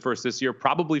would have been first this year,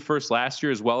 probably first last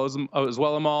year as well,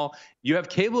 Amal. You have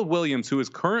Caleb Williams, who is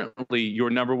currently your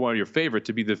number one, your favorite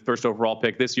to be the first overall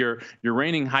pick this year. Your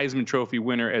reigning Heisman Trophy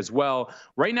winner as well.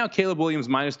 Right now, Caleb Williams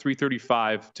minus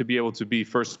 335 to be able to be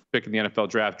first pick in the NFL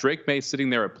draft. Drake May sitting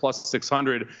there at plus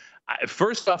 600.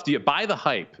 First off, do you buy the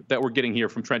hype that we're getting here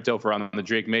from Trent Dilfer on the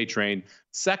Drake May train?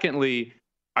 Secondly,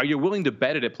 are you willing to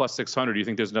bet it at plus 600? Do you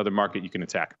think there's another market you can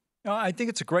attack? No, I think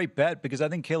it's a great bet because I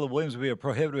think Caleb Williams would be a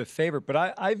prohibitive favorite.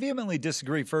 But I vehemently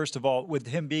disagree, first of all, with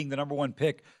him being the number one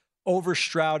pick over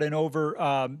Stroud and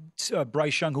over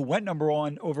Bryce Young, who went number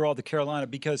one overall to Carolina,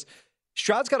 because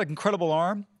Stroud's got an incredible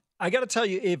arm. I got to tell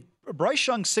you, if Bryce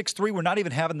Young's 6'3", we're not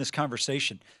even having this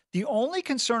conversation. The only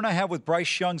concern I have with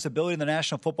Bryce Young's ability in the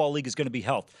National Football League is going to be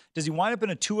health. Does he wind up in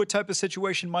a Tua type of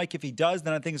situation, Mike? If he does,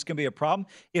 then I think it's going to be a problem.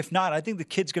 If not, I think the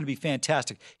kid's going to be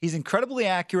fantastic. He's incredibly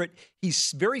accurate.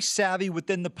 He's very savvy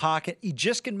within the pocket. He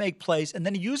just can make plays, and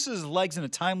then he uses his legs in a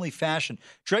timely fashion.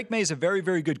 Drake May is a very,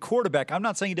 very good quarterback. I'm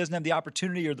not saying he doesn't have the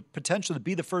opportunity or the potential to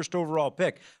be the first overall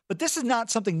pick, but this is not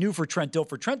something new for Trent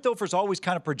Dilfer. Trent Dilfer's always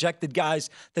kind of projected guys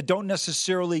that don't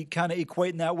necessarily kind of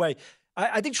equate in that way.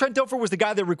 I think Trent Dilfer was the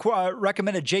guy that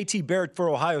recommended J.T. Barrett for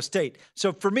Ohio State.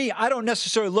 So for me, I don't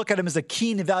necessarily look at him as a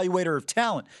keen evaluator of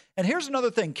talent. And here's another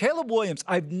thing. Caleb Williams,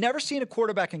 I've never seen a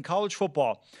quarterback in college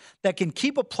football that can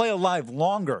keep a play alive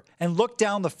longer and look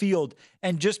down the field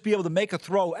and just be able to make a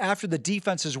throw after the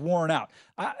defense is worn out.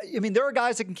 I mean, there are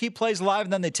guys that can keep plays alive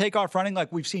and then they take off running,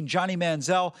 like we've seen Johnny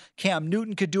Manziel, Cam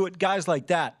Newton could do it, guys like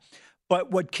that. But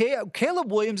what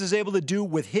Caleb Williams is able to do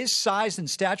with his size and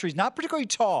stature, he's not particularly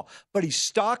tall, but he's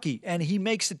stocky, and he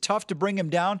makes it tough to bring him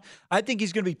down. I think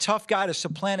he's going to be a tough guy to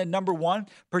supplant at number one,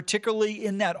 particularly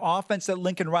in that offense that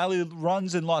Lincoln Riley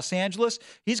runs in Los Angeles.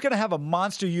 He's going to have a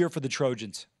monster year for the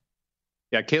Trojans.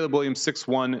 Yeah, Caleb Williams,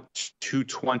 6'1",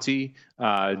 220.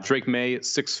 Drake May,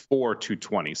 6'4",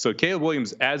 220. So Caleb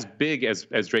Williams as big as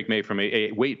Drake May from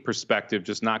a weight perspective,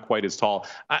 just not quite as tall.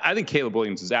 I think Caleb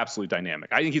Williams is absolutely dynamic.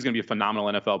 I think he's going to be a phenomenal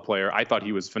NFL player. I thought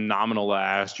he was phenomenal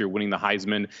last year, winning the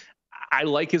Heisman. I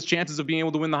like his chances of being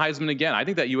able to win the Heisman again. I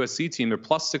think that USC team, they're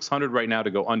plus 600 right now to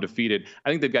go undefeated. I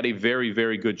think they've got a very,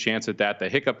 very good chance at that. The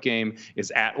hiccup game is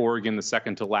at Oregon the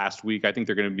second to last week. I think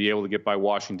they're going to be able to get by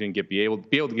Washington, be able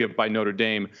to get by Notre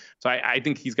Dame. So I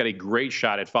think he's got a great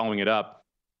shot at following it up.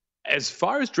 As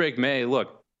far as Drake May,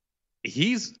 look,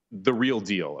 he's the real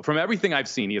deal. From everything I've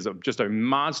seen, he has just a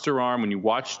monster arm. When you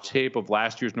watch tape of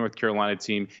last year's North Carolina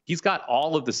team, he's got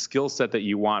all of the skill set that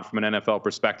you want from an NFL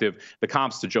perspective. The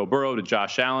comps to Joe Burrow, to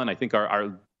Josh Allen, I think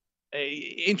are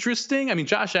interesting. I mean,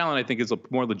 Josh Allen, I think, is a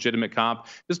more legitimate comp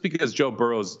just because Joe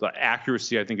Burrow's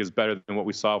accuracy, I think, is better than what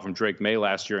we saw from Drake May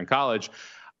last year in college.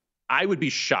 I would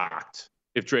be shocked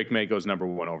if Drake May goes number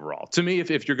one overall. To me,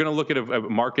 if you're going to look at a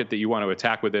market that you want to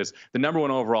attack with this, the number one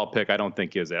overall pick, I don't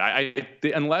think is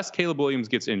it. Unless Caleb Williams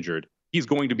gets injured, he's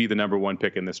going to be the number one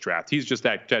pick in this draft. He's just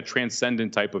that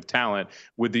transcendent type of talent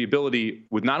with the ability,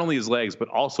 with not only his legs, but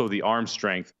also the arm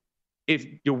strength. If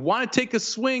you want to take a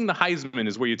swing, the Heisman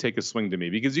is where you take a swing to me,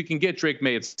 because you can get Drake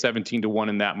May at 17-1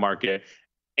 in that market.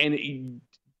 And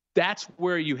that's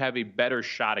where you have a better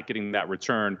shot at getting that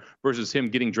return versus him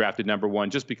getting drafted number one,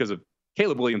 just because of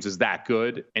Caleb Williams is that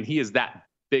good, and he is that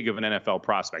big of an NFL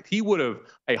prospect. He would have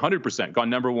 100% gone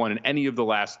number one in any of the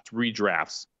last 3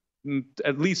 drafts,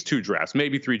 at least 2 drafts,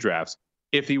 maybe 3 drafts,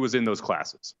 if he was in those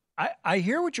classes. I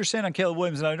hear what you're saying on Caleb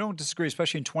Williams, and I don't disagree,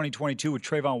 especially in 2022 with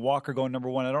Trayvon Walker going number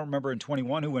one. I don't remember in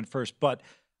 21 who went first, but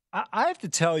I have to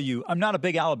tell you, I'm not a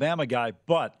big Alabama guy,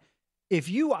 but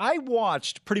I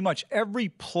watched pretty much every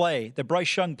play that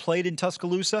Bryce Young played in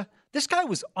Tuscaloosa. This guy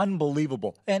was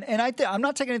unbelievable. And I'm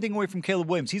not taking anything away from Caleb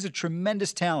Williams. He's a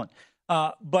tremendous talent.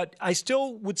 But I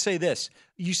still would say this.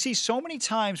 You see so many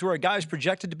times where a guy is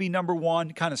projected to be number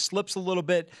one, kind of slips a little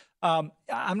bit. I'm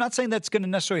not saying that's going to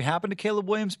necessarily happen to Caleb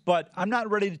Williams, but I'm not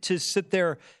ready to sit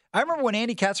there I remember when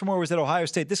Andy Katzenmoyer was at Ohio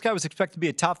State, this guy was expected to be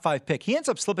a top 5 pick. He ends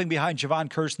up slipping behind Javon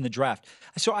Curtis in the draft.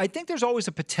 So I think there's always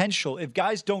a potential. If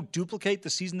guys don't duplicate the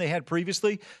season they had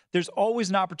previously, there's always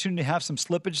an opportunity to have some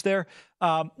slippage there.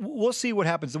 We'll see what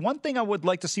happens. The one thing I would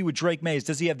like to see with Drake May is,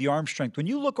 does he have the arm strength? When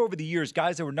you look over the years,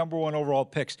 guys that were number 1 overall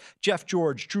picks, Jeff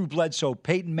George, Drew Bledsoe,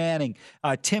 Peyton Manning,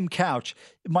 Tim Couch,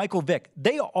 Michael Vick,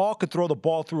 they all could throw the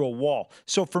ball through a wall.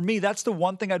 So for me, that's the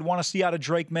one thing I'd want to see out of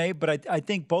Drake May. But I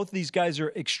think both of these guys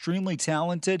are extremely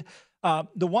talented.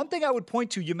 The one thing I would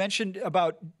point to, you mentioned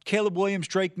about Caleb Williams,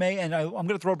 Drake May, and I'm going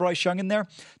to throw Bryce Young in there.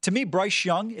 To me, Bryce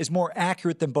Young is more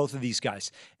accurate than both of these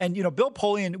guys. And, Bill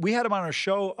Polian, we had him on our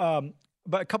show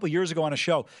about a couple of years ago on a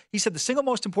show. He said the single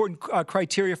most important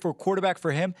criteria for a quarterback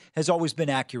for him has always been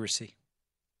accuracy.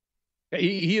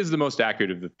 He is the most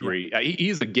accurate of the three. Yeah.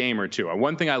 He's a gamer too.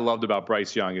 One thing I loved about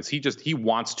Bryce Young is he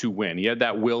wants to win. He had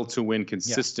that will to win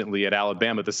consistently at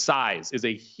Alabama. The size is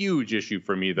a huge issue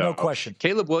for me, though. No question.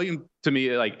 Caleb Williams, to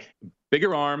me, like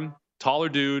bigger arm, taller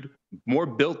dude, more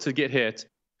built to get hit,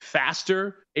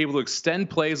 faster, able to extend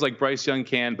plays like Bryce Young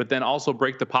can, but then also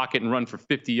break the pocket and run for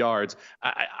 50 yards.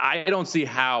 I don't see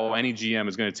how any GM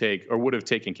is going to take or would have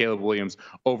taken Caleb Williams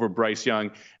over Bryce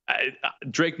Young.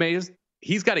 Drake May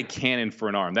he's got a cannon for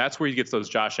an arm. That's where he gets those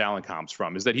Josh Allen comps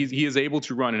from, is that he is able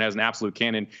to run and has an absolute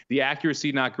cannon. The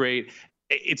accuracy, not great.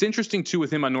 It's interesting, too,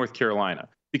 with him on North Carolina,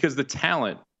 because the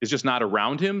talent is just not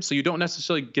around him. So you don't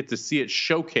necessarily get to see it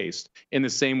showcased in the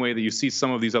same way that you see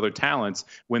some of these other talents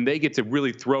when they get to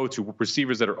really throw to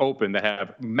receivers that are open, that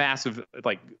have massive,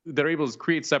 they're able to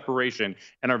create separation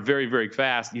and are very, very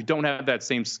fast. You don't have that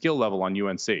same skill level on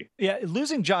UNC. Yeah,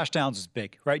 losing Josh Downs is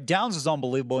big, right? Downs is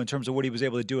unbelievable in terms of what he was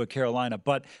able to do at Carolina.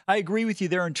 But I agree with you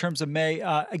there in terms of May.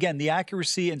 Again, the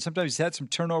accuracy, and sometimes he's had some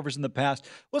turnovers in the past.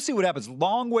 We'll see what happens.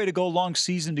 Long way to go, long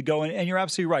season to go. And you're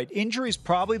absolutely right. Injury is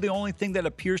probably the only thing that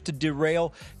appears to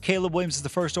derail Caleb Williams as the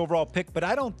first overall pick, but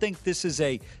I don't think this is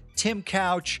a Tim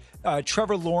Couch,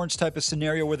 Trevor Lawrence type of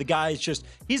scenario where the guy is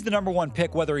he's the number 1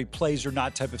 pick whether he plays or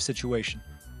not type of situation.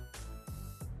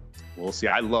 We'll see.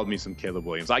 I love me some Caleb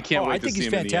Williams. I can't wait to see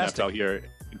him fantastic. In the NFL here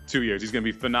in 2 years. He's going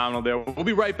to be phenomenal there. We'll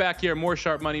be right back here. More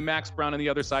Sharp Money. Max Brown on the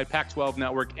other side, Pac-12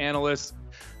 Network analyst.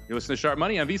 You're listening to Sharp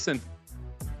Money on VSiN.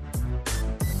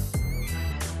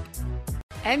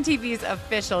 MTV's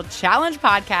official Challenge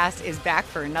podcast is back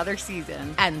for another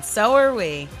season. And so are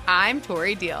we. I'm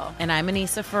Tori Deal. And I'm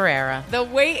Anissa Ferreira. The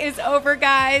wait is over,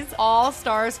 guys. All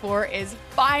Stars 4 is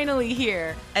finally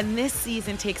here. And this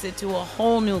season takes it to a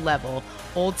whole new level.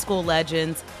 Old school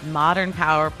legends, modern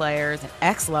power players, and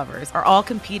ex-lovers are all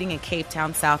competing in Cape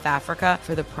Town, South Africa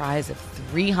for the prize of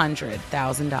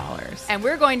 $300,000. And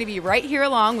we're going to be right here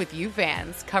along with you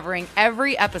fans, covering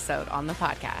every episode on the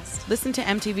podcast. Listen to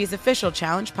MTV's official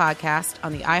Challenge podcast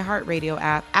on the iHeartRadio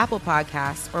app, Apple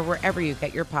Podcasts, or wherever you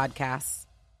get your podcasts.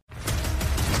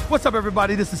 What's up,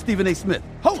 everybody? This is Stephen A. Smith,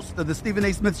 host of the Stephen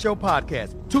A. Smith Show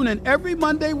podcast. Tune in every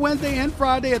Monday, Wednesday, and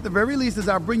Friday at the very least as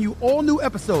I bring you all new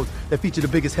episodes that feature the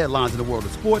biggest headlines in the world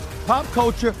of sports, pop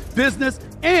culture, business,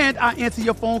 and I answer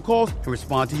your phone calls and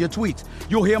respond to your tweets.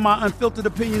 You'll hear my unfiltered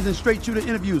opinions and straight-shooter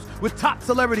interviews with top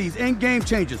celebrities and game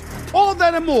changers. All of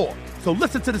that and more. So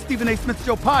listen to the Stephen A. Smith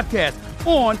Show podcast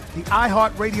on the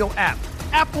iHeartRadio app,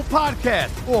 Apple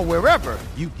Podcasts, or wherever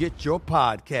you get your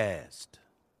podcast.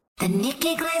 The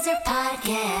Nikki Glaser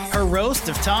Podcast. Her roast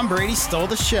of Tom Brady stole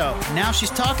the show. Now she's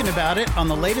talking about it on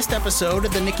the latest episode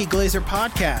of the Nikki Glaser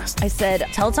Podcast. I said,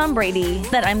 tell Tom Brady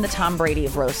that I'm the Tom Brady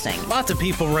of roasting. Lots of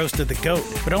people roasted the GOAT,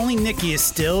 but only Nikki is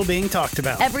still being talked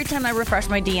about. Every time I refresh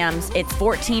my DMs, it's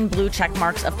 14 blue check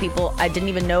marks of people I didn't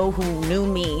even know who knew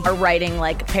me are writing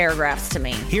paragraphs to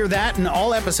me. Hear that in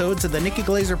all episodes of the Nikki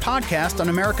Glaser Podcast on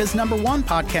America's #1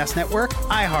 podcast network,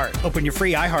 iHeart. Open your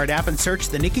free iHeart app and search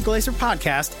the Nikki Glaser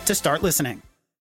Podcast to start listening.